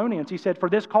 Thessalonians. He said, "For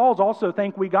this cause also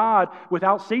thank we God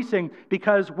without ceasing,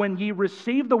 because when ye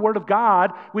received the Word of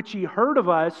God, which ye heard of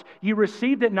us, ye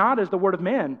received it not as the word of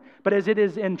men, but as it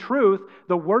is in truth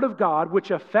the Word of God,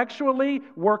 which effectually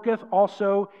worketh also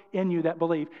in you that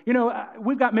believe." You know,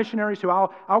 we've got missionaries who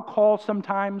I'll call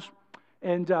sometimes,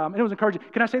 and it was encouraging.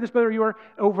 Can I say this, Brother Ewer?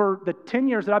 Over the 10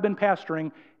 years that I've been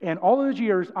pastoring, and all of those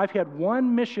years, I've had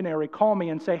one missionary call me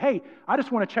and say, "Hey, I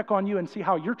just want to check on you and see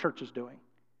how your church is doing."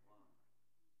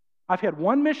 I've had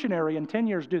one missionary in 10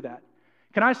 years do that.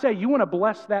 Can I say, you want to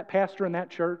bless that pastor in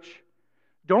that church?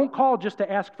 Don't call just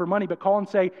to ask for money, but call and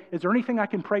say, "Is there anything I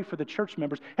can pray for the church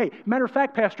members? Hey, matter of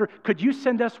fact, Pastor, could you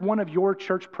send us one of your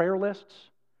church prayer lists?"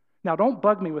 Now, don't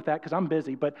bug me with that because I'm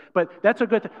busy, but that's a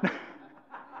good thing.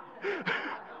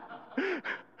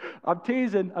 I'm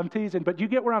teasing, but you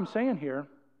get where I'm saying here.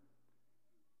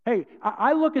 Hey,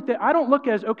 I look at that. I don't look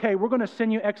as, okay, we're going to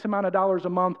send you X amount of dollars a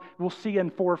month. We'll see you in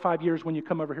 4 or 5 years when you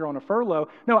come over here on a furlough.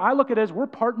 No, I look at it as we're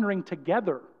partnering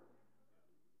together.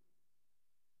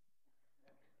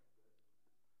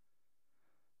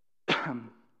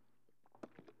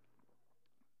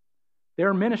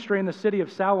 Their ministry in the city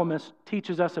of Salamis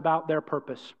teaches us about their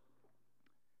purpose.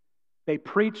 They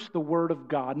preach the word of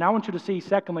God. Now I want you to see,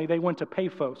 secondly, they went to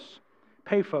Paphos.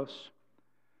 Paphos.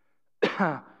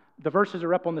 The verses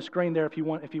are up on the screen there if you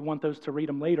want those to read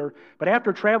them later. But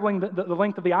after traveling the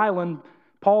length of the island,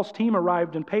 Paul's team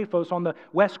arrived in Paphos on the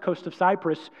west coast of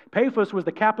Cyprus. Paphos was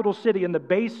the capital city and the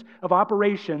base of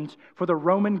operations for the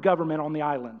Roman government on the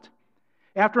island.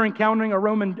 After encountering a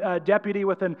Roman deputy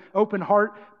with an open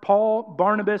heart, Paul,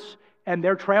 Barnabas, and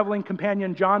their traveling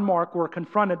companion John Mark were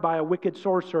confronted by a wicked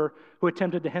sorcerer who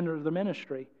attempted to hinder the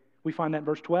ministry. We find that in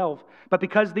verse 12. But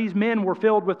because these men were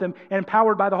filled with them and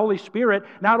empowered by the Holy Spirit,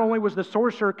 not only was the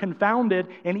sorcerer confounded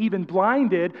and even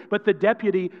blinded, but the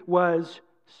deputy was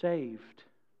saved.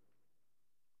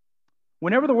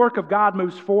 Whenever the work of God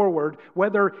moves forward,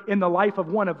 whether in the life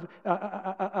of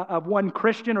one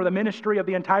Christian or the ministry of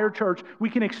the entire church,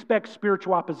 we can expect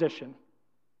spiritual opposition.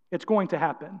 It's going to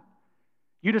happen.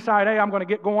 You decide, hey, I'm going to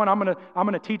get going. I'm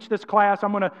going to teach this class. I'm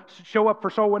going to show up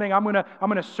for soul winning. I'm going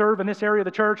to serve in this area of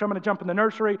the church. I'm going to jump in the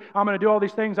nursery. I'm going to do all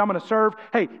these things. I'm going to serve.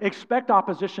 Hey, expect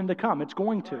opposition to come. It's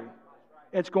going to.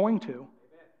 It's going to.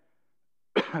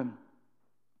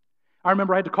 I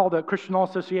remember I had to call the Christian Law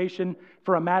Association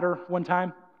for a matter one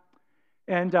time,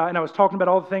 and I was talking about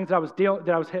all the things that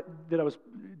I was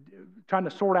trying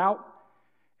to sort out,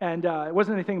 and it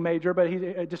wasn't anything major, but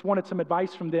I just wanted some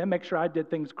advice from them, make sure I did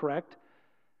things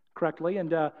correctly,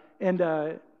 and at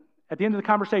the end of the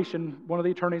conversation, one of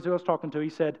the attorneys who I was talking to, he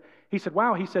said,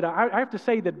 "Wow," he said, I have to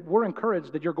say that we're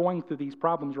encouraged that you're going through these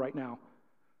problems right now."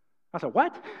 I said,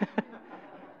 "What?"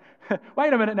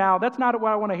 "Wait a minute now, that's not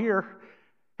what I want to hear."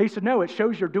 He said, "No, it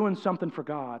shows you're doing something for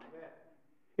God.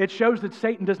 It shows that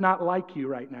Satan does not like you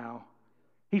right now."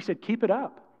 He said, "Keep it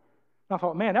up." And I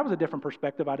thought, man, that was a different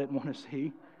perspective I didn't want to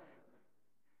see.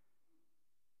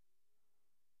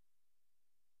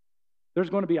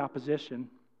 There's going to be opposition.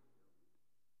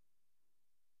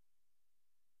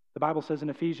 The Bible says in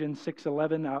Ephesians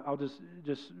 6:11, I'll just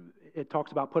it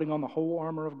talks about putting on the whole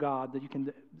armor of God that you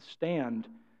can stand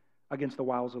against the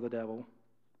wiles of the devil.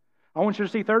 I want you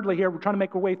to see, thirdly, here, we're trying to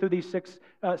make our way through these 6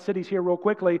 cities here real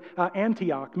quickly.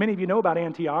 Antioch. Many of you know about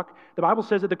Antioch. The Bible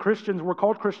says that the Christians were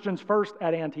called Christians first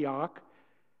at Antioch.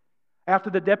 After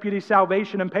the deputy's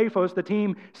salvation in Paphos, the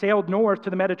team sailed north to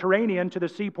the Mediterranean to the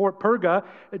seaport Perga,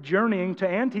 journeying to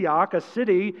Antioch, a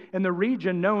city in the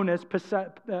region known as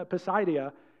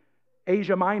Pisidia.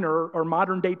 Asia Minor, or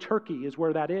modern-day Turkey, is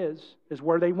where that is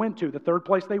where they went to, the third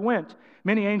place they went.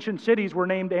 Many ancient cities were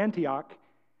named Antioch.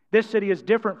 This city is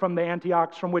different from the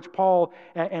Antiochs from which Paul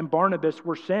and Barnabas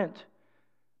were sent.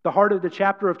 The heart of the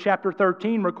chapter of chapter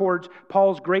 13 records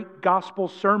Paul's great gospel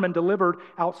sermon delivered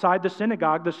outside the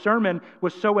synagogue. The sermon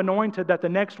was so anointed that the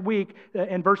next week,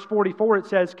 in verse 44, it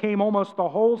says, came almost the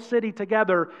whole city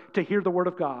together to hear the word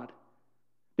of God.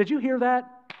 Did you hear that?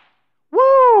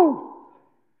 Woo!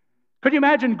 Could you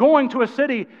imagine going to a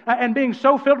city and being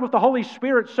so filled with the Holy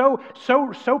Spirit, so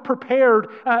prepared,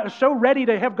 so ready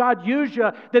to have God use you,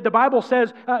 that the Bible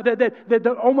says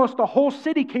that almost the whole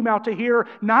city came out to hear,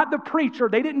 not the preacher.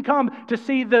 They didn't come to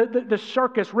see the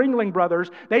circus, Ringling Brothers.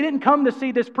 They didn't come to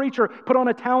see this preacher put on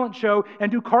a talent show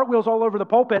and do cartwheels all over the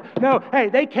pulpit. No, hey,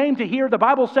 they came to hear, the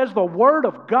Bible says, the Word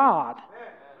of God.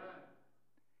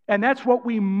 And that's what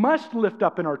we must lift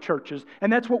up in our churches,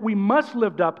 and that's what we must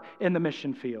lift up in the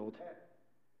mission field.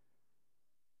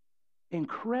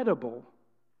 Incredible.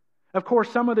 Of course,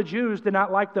 some of the Jews did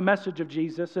not like the message of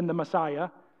Jesus and the Messiah.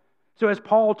 So as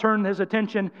Paul turned his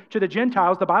attention to the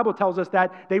Gentiles, the Bible tells us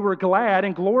that they were glad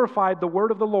and glorified the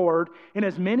word of the Lord, and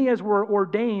as many as were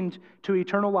ordained to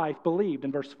eternal life believed,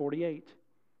 in verse 48.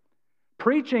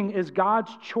 Preaching is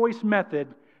God's choice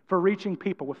method for reaching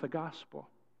people with the gospel.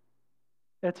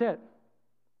 That's it.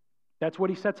 That's what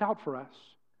he sets out for us.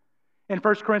 In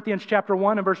 1 Corinthians chapter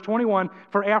 1 and verse 21,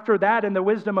 for after that in the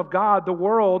wisdom of God, the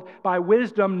world by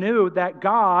wisdom knew that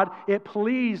it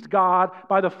pleased God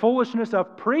by the foolishness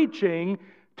of preaching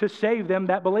to save them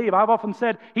that believe. I've often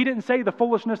said, he didn't say the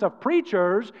foolishness of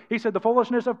preachers, he said the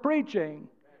foolishness of preaching.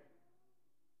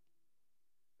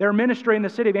 Their ministry in the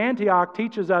city of Antioch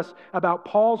teaches us about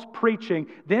Paul's preaching.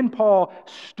 Then Paul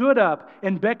stood up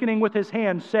and beckoning with his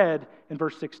hand said, in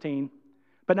verse 16,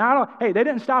 but now, hey, they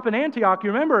didn't stop in Antioch.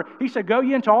 You remember, he said, go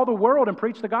ye into all the world and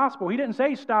preach the gospel. He didn't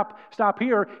say stop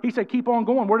here. He said, keep on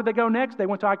going. Where did they go next? They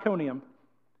went to Iconium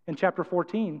in chapter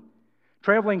 14.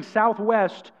 Traveling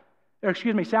southeast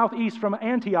from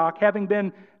Antioch, having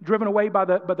been driven away by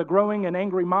the growing and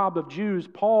angry mob of Jews,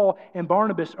 Paul and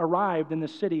Barnabas arrived in the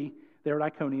city there at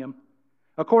Iconium.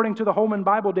 According to the Holman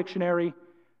Bible Dictionary,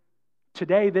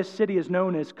 today this city is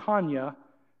known as Konya,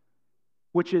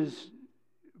 which is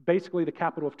basically the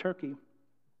capital of Turkey.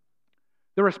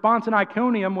 The response in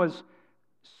Iconium was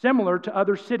similar to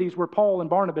other cities where Paul and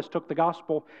Barnabas took the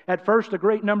gospel. At first, a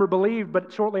great number believed,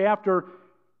 but shortly after,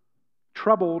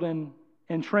 troubled and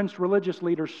entrenched religious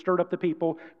leaders stirred up the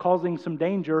people, causing some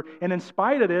danger. And in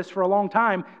spite of this, for a long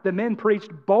time, the men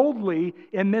preached boldly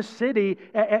in this city.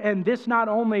 And this not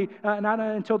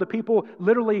until the people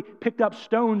literally picked up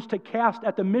stones to cast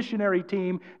at the missionary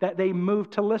team that they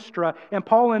moved to Lystra. And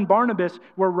Paul and Barnabas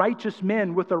were righteous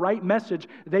men with the right message.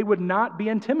 They would not be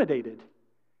intimidated.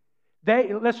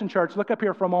 Listen, church, look up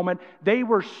here for a moment. They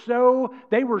were so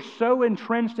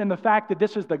entrenched in the fact that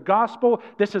this is the gospel,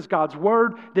 this is God's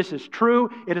word, this is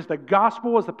true. It is the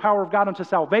gospel, is the power of God unto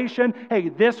salvation. Hey,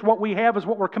 what we have is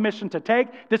what we're commissioned to take.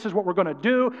 This is what we're going to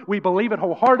do. We believe it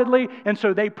wholeheartedly. And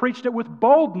so they preached it with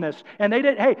boldness. And they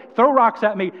didn't, hey, throw rocks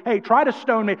at me. Hey, try to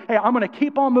stone me. Hey, I'm going to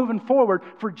keep on moving forward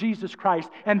for Jesus Christ.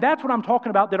 And that's what I'm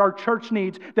talking about, that our church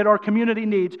needs, that our community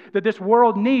needs, that this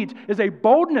world needs, is a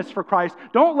boldness for Christ.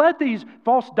 Don't let these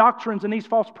false doctrines and these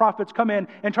false prophets come in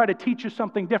and try to teach you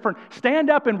something different. Stand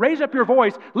up and raise up your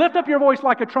voice, lift up your voice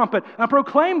like a trumpet, and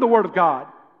proclaim the word of God.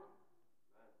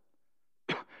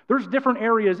 There's different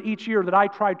areas each year that I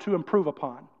try to improve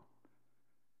upon.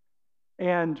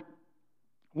 And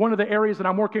one of the areas that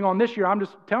I'm working on this year, I'm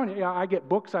just telling you, I get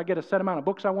books. I get a set amount of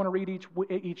books I want to read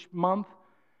each month.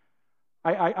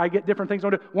 I get different things I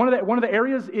want to do. One of the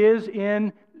areas is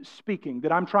in speaking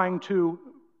that I'm trying to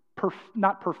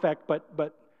not perfect,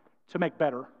 but to make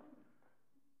better.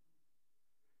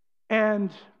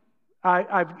 And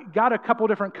I've got a couple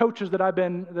different coaches that I've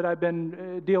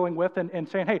been dealing with and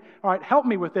saying, hey, all right, help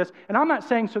me with this. And I'm not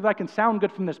saying so that I can sound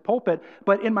good from this pulpit,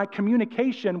 but in my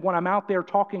communication when I'm out there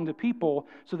talking to people,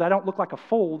 so that I don't look like a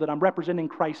fool, that I'm representing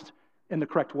Christ in the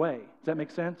correct way. Does that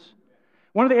make sense?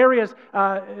 One of the areas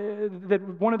that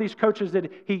one of these coaches that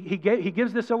he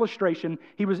gives this illustration.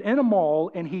 He was in a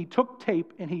mall and he took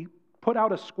tape and he put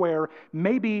out a square,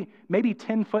 maybe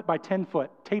 10 foot by 10 foot,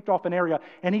 taped off an area,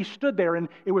 and he stood there, and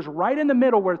it was right in the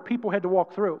middle where people had to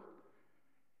walk through.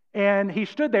 And he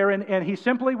stood there and he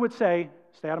simply would say,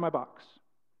 "Stay out of my box."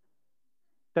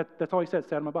 That's all he said,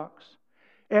 "Stay out of my box."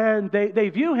 And they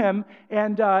view him,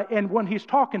 and when he's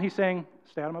talking, he's saying,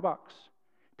 "Stay out of my box."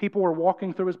 People were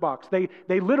walking through his box. They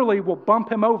literally will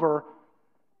bump him over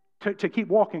to keep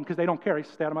walking because they don't care. He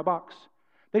says, "Stay out of my box."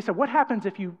 They said, "What happens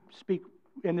if you speak,"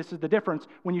 and this is the difference,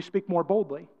 when you speak more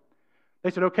boldly? They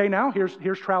said, "Okay, now here's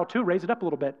trial 2. Raise it up a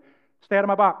little bit. Stay out of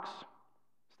my box.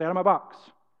 Stay out of my box.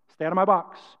 Stay out of my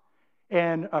box."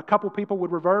 And a couple people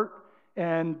would revert,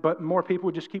 but more people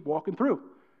would just keep walking through.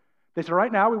 They said,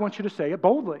 right now we want you to say it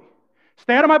boldly.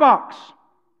 Stay out of my box.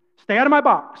 Stay out of my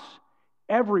box.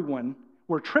 Everyone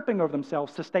were tripping over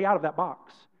themselves to stay out of that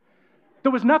box.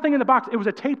 There was nothing in the box. It was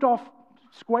a taped off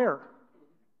square.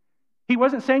 He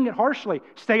wasn't saying it harshly.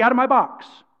 Stay out of my box.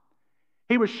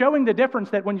 He was showing the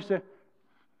difference that when you say,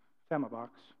 stay out of my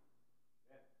box.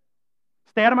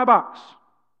 Stay out of my box.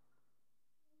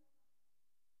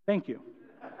 Thank you.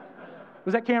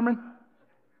 Was that Cameron?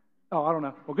 Oh, I don't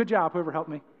know. Well, good job, whoever helped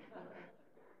me.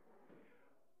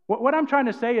 What I'm trying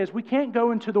to say is we can't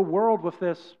go into the world with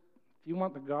this, if you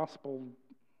want the gospel,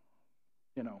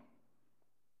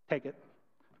 take it.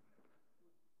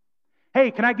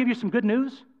 Hey, can I give you some good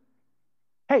news?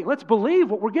 Hey, let's believe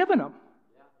what we're giving them.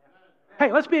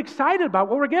 Hey, let's be excited about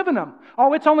what we're giving them.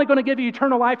 Oh, it's only going to give you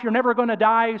eternal life. You're never going to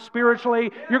die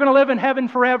spiritually. You're going to live in heaven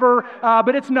forever,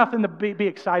 but it's nothing to be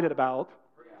excited about.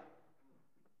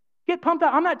 Get pumped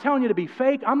up. I'm not telling you to be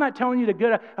fake. I'm not telling you to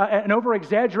get an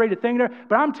over-exaggerated thing there,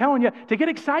 but I'm telling you to get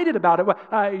excited about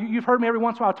it. You've heard me every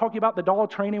once in a while talking about the dog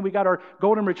training. We got our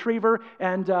golden retriever,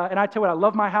 and I tell you what, I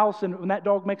love my house, and when that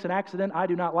dog makes an accident, I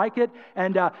do not like it.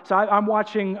 And so I'm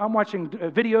watching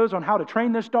videos on how to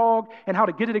train this dog and how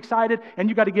to get it excited, and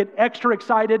you got to get extra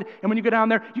excited. And when you go down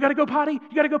there, you got to go potty.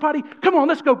 You got to go potty. Come on,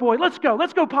 let's go, boy. Let's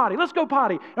go potty. Let's go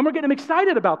potty. And we're getting them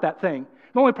excited about that thing.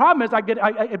 The only problem is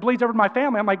it bleeds over to my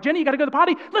family. I'm like, Jenny, you got to go to the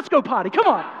potty? Let's go potty. Come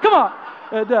on.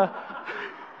 And,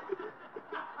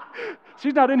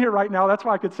 she's not in here right now. That's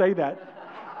why I could say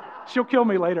that. She'll kill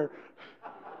me later.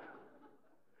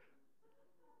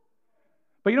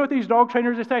 But you know what these dog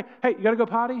trainers, they say? Hey, you got to go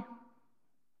potty?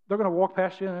 They're going to walk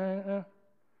past you.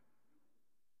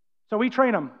 So we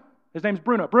train them. His name's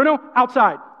Bruno. Bruno,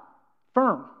 outside.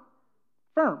 Firm.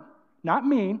 Not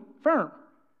mean, firm.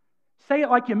 Say it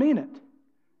like you mean it.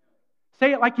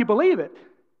 Say it like you believe it.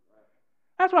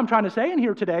 That's what I'm trying to say in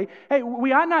here today. Hey,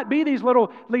 we ought not be these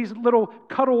little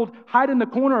cuddled, hide in the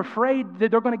corner, afraid that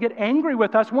they're going to get angry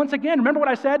with us. Once again, remember what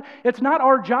I said? It's not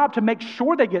our job to make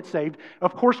sure they get saved.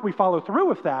 Of course, we follow through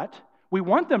with that. We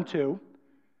want them to.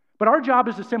 But our job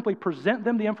is to simply present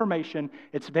them the information.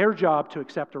 It's their job to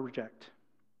accept or reject.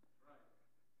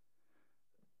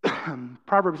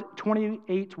 Proverbs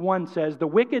 28:1 says, the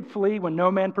wicked flee when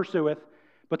no man pursueth,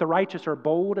 but the righteous are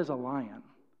bold as a lion.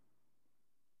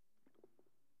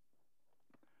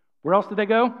 Where else did they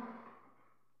go?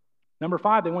 Number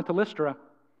 5, they went to Lystra.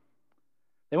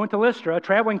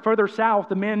 Traveling further south,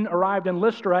 the men arrived in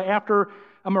Lystra after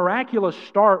a miraculous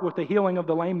start with the healing of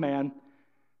the lame man.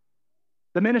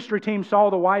 The ministry team saw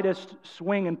the widest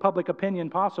swing in public opinion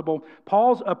possible.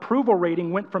 Paul's approval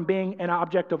rating went from being an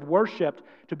object of worship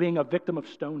to being a victim of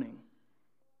stoning.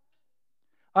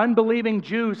 Unbelieving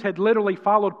Jews had literally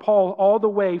followed Paul all the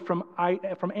way from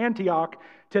Antioch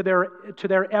to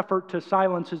their effort to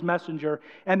silence his messenger,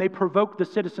 and they provoked the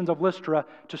citizens of Lystra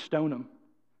to stone him.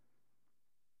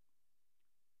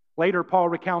 Later, Paul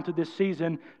recounted this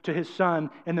season to his son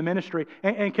in the ministry.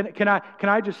 And can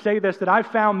I just say this, that I've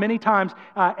found many times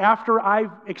after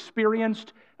I've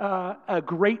experienced a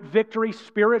great victory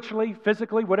spiritually,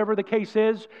 physically, whatever the case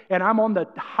is, and I'm on the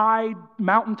high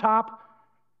mountaintop,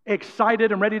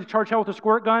 excited and ready to charge hell with a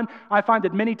squirt gun, I find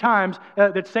that many times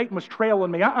that Satan was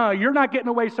trailing me. You're not getting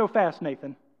away so fast,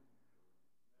 Nathan.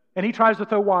 And he tries to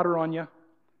throw water on you.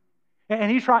 And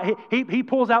he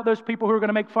pulls out those people who are going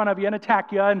to make fun of you and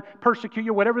attack you and persecute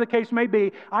you, whatever the case may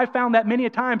be. I found that many a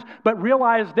times, but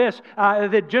realize this,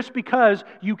 that just because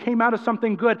you came out of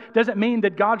something good doesn't mean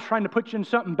that God's trying to put you in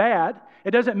something bad.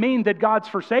 It doesn't mean that God's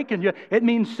forsaken you. It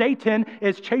means Satan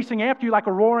is chasing after you like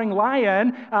a roaring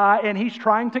lion, and he's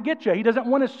trying to get you. He doesn't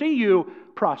want to see you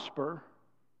prosper.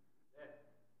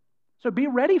 So be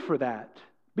ready for that.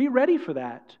 Be ready for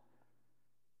that.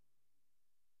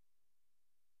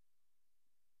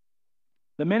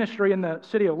 The ministry in the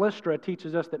city of Lystra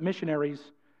teaches us that missionaries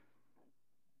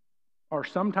are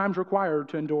sometimes required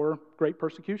to endure great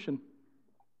persecution.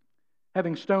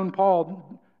 Having stoned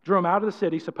Paul, drew him out of the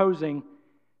city, supposing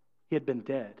he had been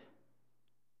dead.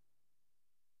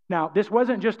 Now, this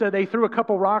wasn't just they threw a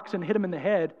couple rocks and hit him in the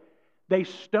head. They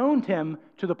stoned him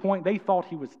to the point they thought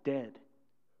he was dead.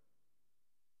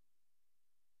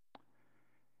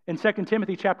 In 2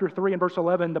 Timothy chapter 3 and verse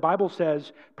 11, the Bible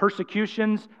says,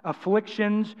 persecutions,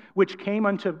 afflictions, which came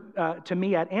to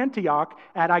me at Antioch,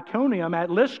 at Iconium, at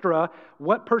Lystra,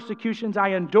 what persecutions I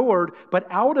endured, but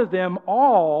out of them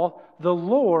all the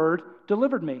Lord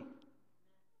delivered me.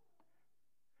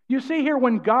 You see here,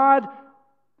 when God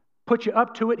puts you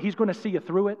up to it, He's going to see you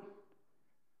through it.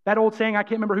 That old saying, I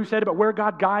can't remember who said it, but where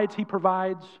God guides, He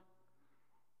provides.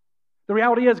 The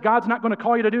reality is, God's not going to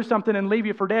call you to do something and leave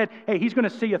you for dead. Hey, He's going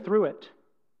to see you through it.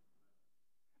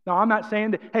 Now, I'm not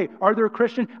saying that, hey, are there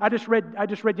Christians? I just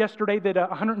read yesterday that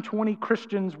 120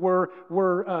 Christians were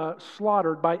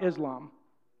slaughtered by Islam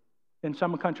in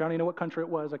some country. I don't even know what country it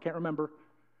was. I can't remember.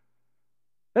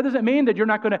 That doesn't mean that you're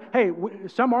not going to, hey,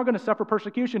 some are going to suffer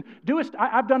persecution.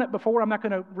 I've done it before. I'm not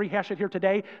going to rehash it here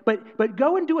today. But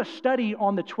go and do a study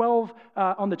on the 12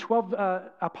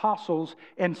 apostles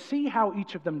and see how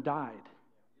each of them died.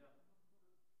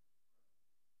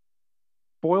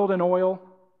 Boiled in oil,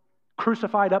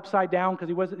 crucified upside down because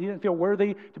he didn't feel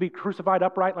worthy to be crucified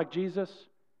upright like Jesus.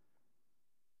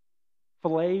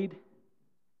 Filleted.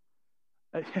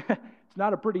 It's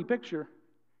not a pretty picture.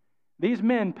 These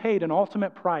men paid an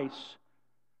ultimate price,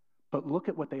 but look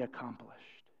at what they accomplished.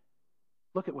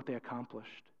 Look at what they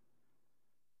accomplished.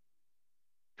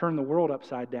 Turn the world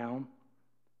upside down.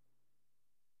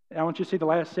 And I want you to see the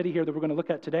last city here that we're going to look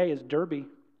at today is Derbe.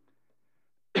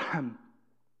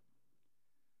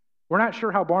 We're not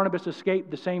sure how Barnabas escaped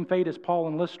the same fate as Paul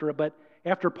and Lystra, but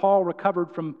after Paul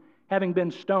recovered from having been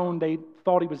stoned, they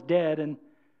thought he was dead,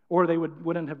 or they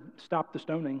wouldn't have stopped the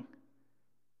stoning.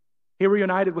 He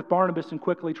reunited with Barnabas and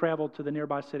quickly traveled to the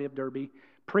nearby city of Derbe.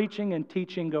 Preaching and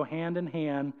teaching go hand in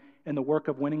hand in the work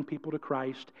of winning people to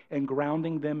Christ and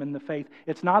grounding them in the faith.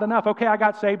 It's not enough. Okay, I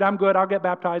got saved, I'm good, I'll get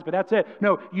baptized, but that's it.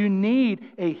 No, you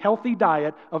need a healthy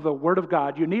diet of the Word of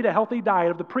God. You need a healthy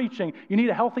diet of the preaching. You need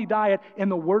a healthy diet in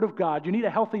the Word of God. You need a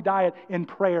healthy diet in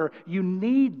prayer. You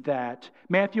need that.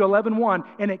 Matthew 11:1,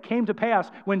 and it came to pass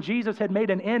when Jesus had made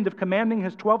an end of commanding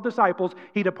his 12 disciples,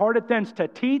 he departed thence to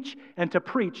teach and to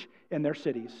preach in their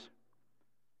cities.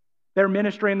 Their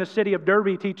ministry in the city of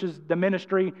Derbe teaches the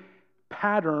ministry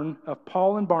pattern of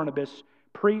Paul and Barnabas,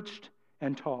 preached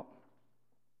and taught.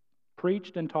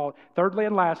 Preached and taught. Thirdly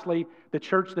and lastly, the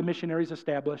church the missionaries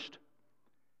established.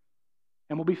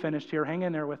 And we'll be finished here. Hang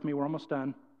in there with me. We're almost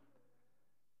done.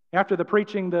 After the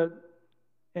preaching, the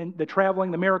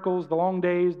traveling, the miracles, the long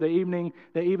days, the evening,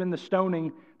 even the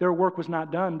stoning, their work was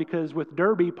not done because with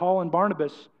Derbe, Paul and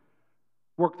Barnabas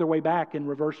worked their way back in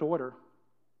reverse order.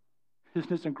 Isn't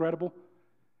this incredible?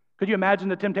 Could you imagine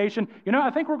the temptation?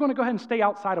 I think we're going to go ahead and stay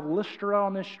outside of Lystra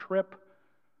on this trip.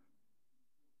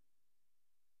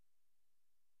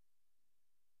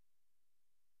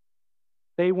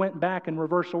 They went back in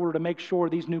reverse order to make sure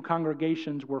these new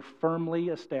congregations were firmly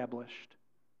established.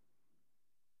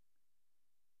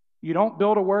 You don't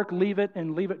build a work, leave it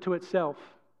to itself.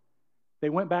 They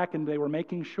went back and they were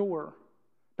making sure.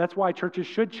 That's why churches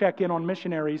should check in on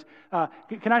missionaries.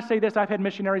 Can I say this? I've had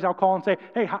missionaries I'll call and say,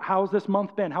 hey, how's this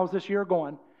month been? How's this year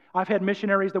going? I've had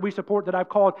missionaries that we support that I've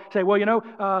called say, well,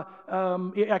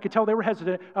 I could tell they were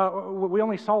hesitant. We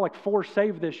only saw like 4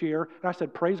 saved this year. And I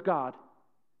said, praise God.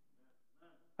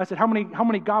 I said, how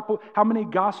many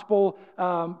gospel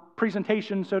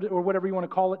presentations or whatever you want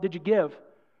to call it did you give?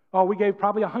 Oh, we gave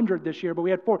probably 100 this year, but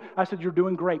we had 4. I said, you're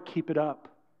doing great. Keep it up.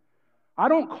 I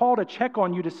don't call to check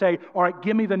on you to say, all right,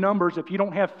 give me the numbers if you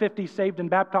don't have 50 saved and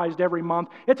baptized every month.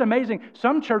 It's amazing.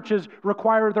 Some churches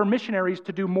require their missionaries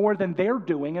to do more than they're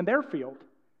doing in their field.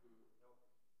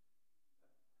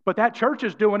 But that church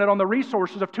is doing it on the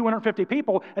resources of 250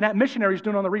 people, and that missionary is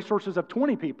doing it on the resources of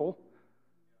 20 people.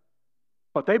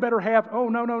 But they better have,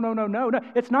 no.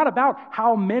 It's not about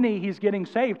how many he's getting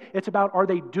saved. It's about, are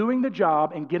they doing the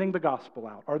job and getting the gospel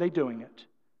out? Are they doing it?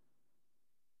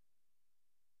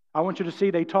 I want you to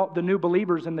see they taught the new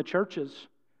believers in the churches.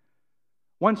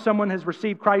 Once someone has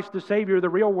received Christ the Savior, the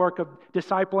real work of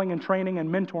discipling and training and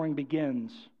mentoring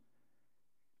begins.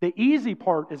 The easy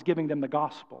part is giving them the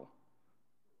gospel.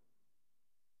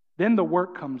 Then the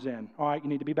work comes in. All right, you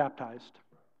need to be baptized.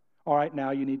 All right,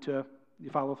 now you need to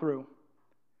follow through.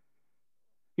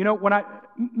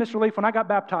 Mr. Leaf, when I got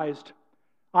baptized,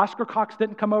 Oscar Cox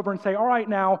didn't come over and say, all right,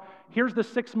 now, here's the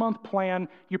 6-month plan.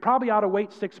 You probably ought to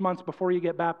wait 6 months before you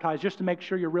get baptized just to make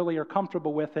sure you really are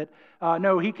comfortable with it.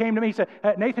 No, he came to me, he said,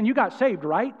 Nathan, you got saved,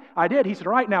 right? I did. He said,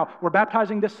 all right, now, we're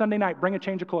baptizing this Sunday night. Bring a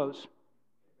change of clothes.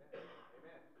 Amen.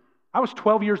 I was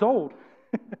 12 years old,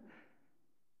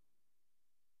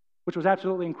 which was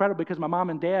absolutely incredible because my mom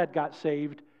and dad got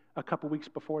saved a couple weeks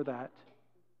before that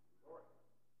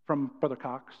from Brother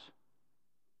Cox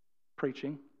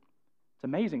preaching. It's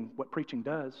amazing what preaching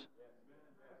does.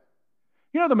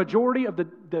 The majority of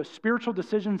the spiritual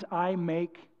decisions I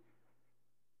make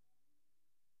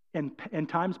in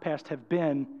times past have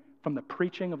been from the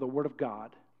preaching of the Word of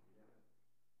God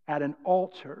at an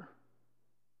altar.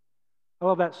 I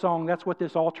love that song. That's what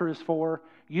this altar is for.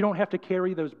 You don't have to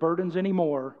carry those burdens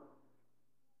anymore.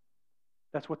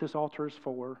 That's what this altar is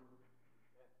for.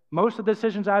 Most of the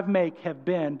decisions I've made have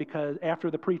been because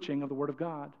after the preaching of the Word of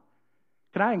God.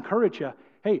 Can I encourage you?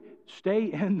 Hey,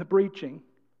 stay in the preaching.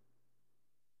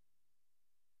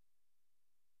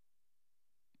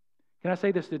 Can I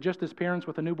say this, that just as parents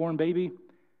with a newborn baby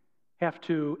have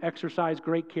to exercise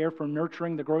great care for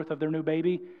nurturing the growth of their new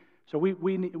baby, so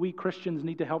we Christians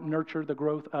need to help nurture the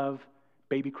growth of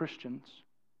baby Christians.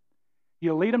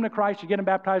 You lead them to Christ, you get them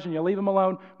baptized, and you leave them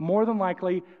alone, more than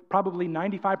likely, probably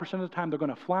 95% of the time, they're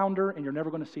going to flounder, and you're never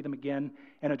going to see them again.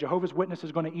 And a Jehovah's Witness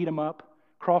is going to eat them up.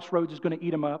 Crossroads is going to eat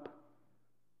them up.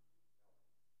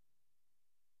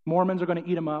 Mormons are going to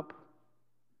eat them up.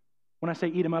 When I say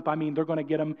eat them up, I mean they're going to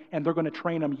get them, and they're going to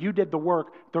train them. You did the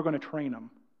work, they're going to train them.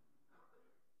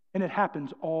 And it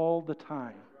happens all the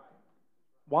time.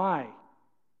 Why?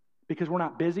 Because we're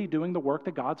not busy doing the work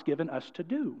that God's given us to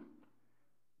do.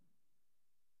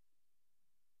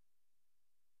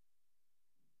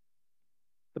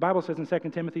 The Bible says in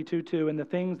 2 Timothy 2:2, "And the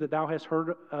things that thou hast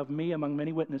heard of me among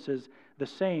many witnesses, the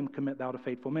same commit thou to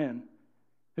faithful men,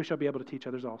 who shall be able to teach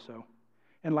others also."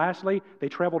 And lastly, they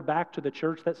traveled back to the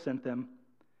church that sent them.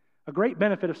 A great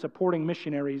benefit of supporting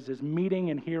missionaries is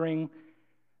meeting and hearing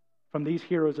from these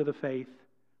heroes of the faith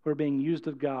who are being used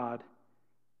of God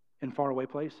in faraway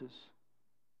places.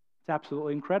 It's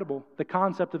absolutely incredible. The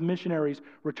concept of missionaries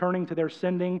returning to their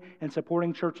sending and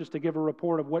supporting churches to give a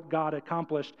report of what God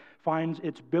accomplished finds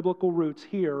its biblical roots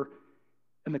here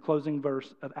in the closing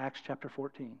verse of Acts chapter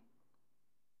 14.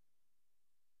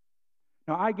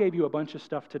 Now, I gave you a bunch of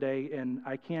stuff today, and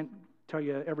I can't tell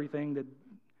you everything that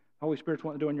the Holy Spirit's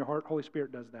wanting to do in your heart. Holy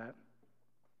Spirit does that.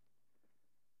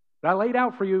 But I laid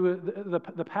out for you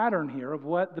the pattern here of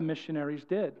what the missionaries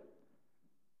did.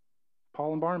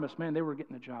 Paul and Barnabas, man, they were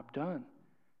getting the job done.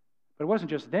 But it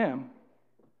wasn't just them.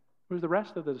 It was the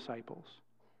rest of the disciples.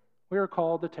 We are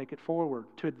called to take it forward,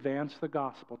 to advance the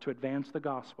gospel, to advance the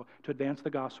gospel, to advance the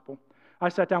gospel. I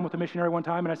sat down with a missionary one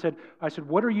time and I said,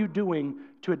 "What are you doing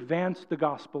to advance the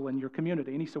gospel in your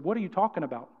community?" And he said, "What are you talking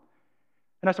about?"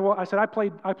 And I said, "Well,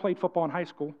 I played football in high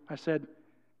school." I said,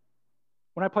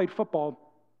 "When I played football,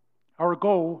 our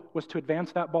goal was to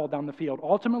advance that ball down the field.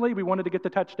 Ultimately, we wanted to get the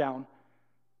touchdown.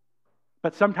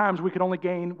 But sometimes we could only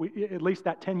gain at least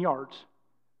that 10 yards.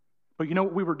 But you know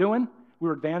what we were doing? We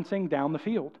were advancing down the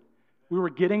field. We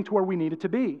were getting to where we needed to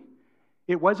be.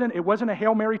 It wasn't a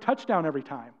Hail Mary touchdown every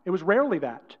time. It was rarely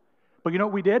that. But you know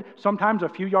what we did? Sometimes a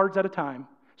few yards at a time.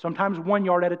 Sometimes 1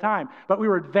 yard at a time. But we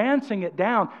were advancing it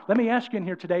down. Let me ask you in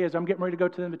here today as I'm getting ready to go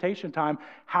to the invitation time,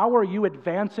 how are you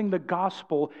advancing the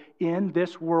gospel in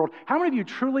this world? How many of you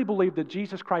truly believe that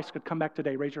Jesus Christ could come back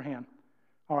today? Raise your hand.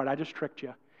 All right, I just tricked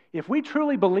you. If we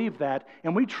truly believe that,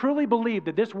 and we truly believe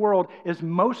that this world is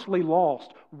mostly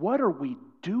lost, what are we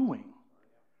doing?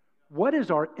 What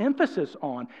is our emphasis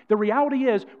on? The reality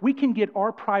is we can get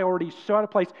our priorities so out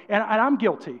of place, and I'm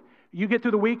guilty. You get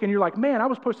through the week and you're like, man, I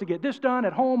was supposed to get this done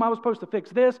at home. I was supposed to fix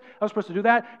this. I was supposed to do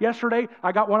that. Yesterday,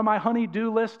 I got one of my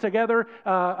honey-do lists together.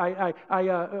 My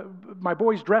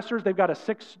boys' dressers, they've got a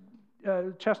 6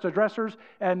 chest of dressers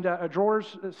and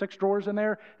drawers, 6 drawers in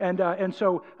there, and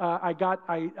so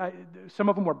some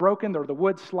of them were broken. They're the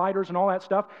wood sliders and all that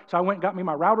stuff. So I went and got me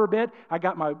my router bit. I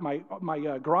got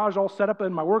my garage all set up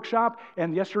in my workshop.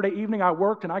 And yesterday evening I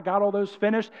worked and I got all those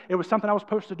finished. It was something I was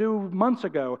supposed to do months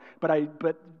ago,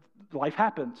 but life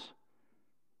happens.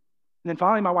 And then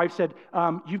finally my wife said,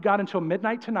 "You've got until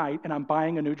midnight tonight, and I'm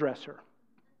buying a new dresser."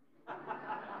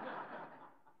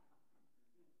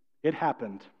 It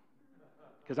happened.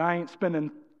 Because I ain't spending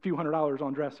a few $100s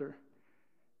on dresser.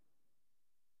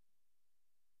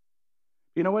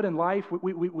 You know what? In life,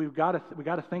 we've got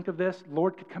to think of this.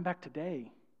 Lord could come back today.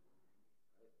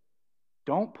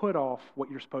 Don't put off what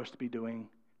you're supposed to be doing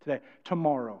today.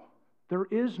 Tomorrow. There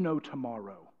is no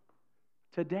tomorrow.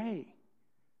 Today.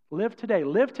 Live today.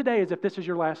 Live today as if this is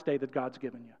your last day that God's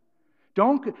given you.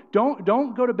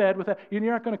 Don't go to bed with that. You're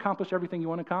not going to accomplish everything you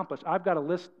want to accomplish. I've got a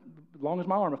list, as long as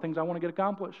my arm, of things I want to get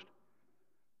accomplished.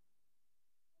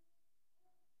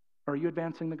 Are you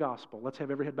advancing the gospel? Let's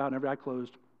have every head bowed and every eye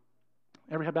closed.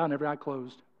 Every head bowed and every eye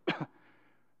closed. We're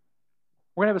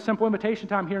going to have a simple invitation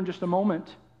time here in just a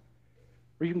moment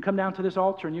where you can come down to this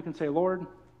altar and you can say, "Lord,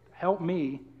 help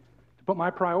me to put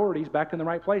my priorities back in the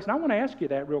right place." And I want to ask you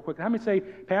that real quick. How many say,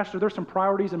 "Pastor, there's some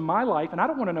priorities in my life, and I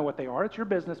don't want to know what they are. It's your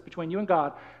business between you and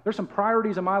God. There's some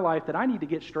priorities in my life that I need to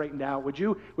get straightened out." Would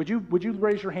you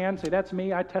raise your hand and say, "That's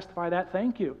me. I testify that.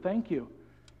 Thank you. Thank you."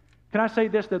 Can I say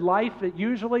this, that life, it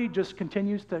usually just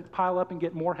continues to pile up and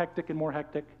get more hectic and more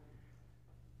hectic.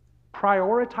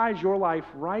 Prioritize your life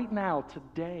right now,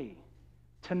 today,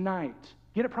 tonight.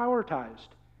 Get it prioritized.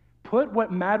 Put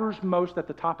what matters most at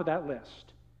the top of that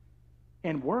list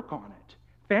and work on it.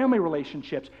 Family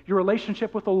relationships, your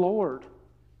relationship with the Lord,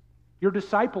 your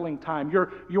discipling time,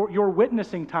 your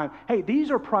witnessing time. Hey, these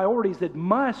are priorities that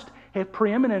must have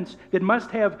preeminence, that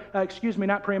must have,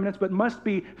 not preeminence, but must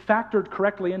be factored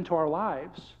correctly into our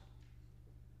lives.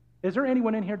 Is there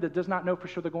anyone in here that does not know for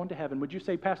sure they're going to heaven? Would you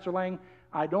say, Pastor Lang,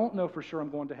 I don't know for sure I'm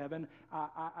going to heaven.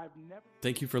 I've never...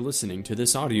 Thank you for listening to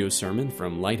this audio sermon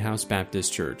from Lighthouse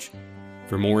Baptist Church.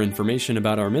 For more information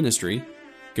about our ministry,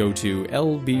 go to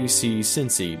lbccincy.com.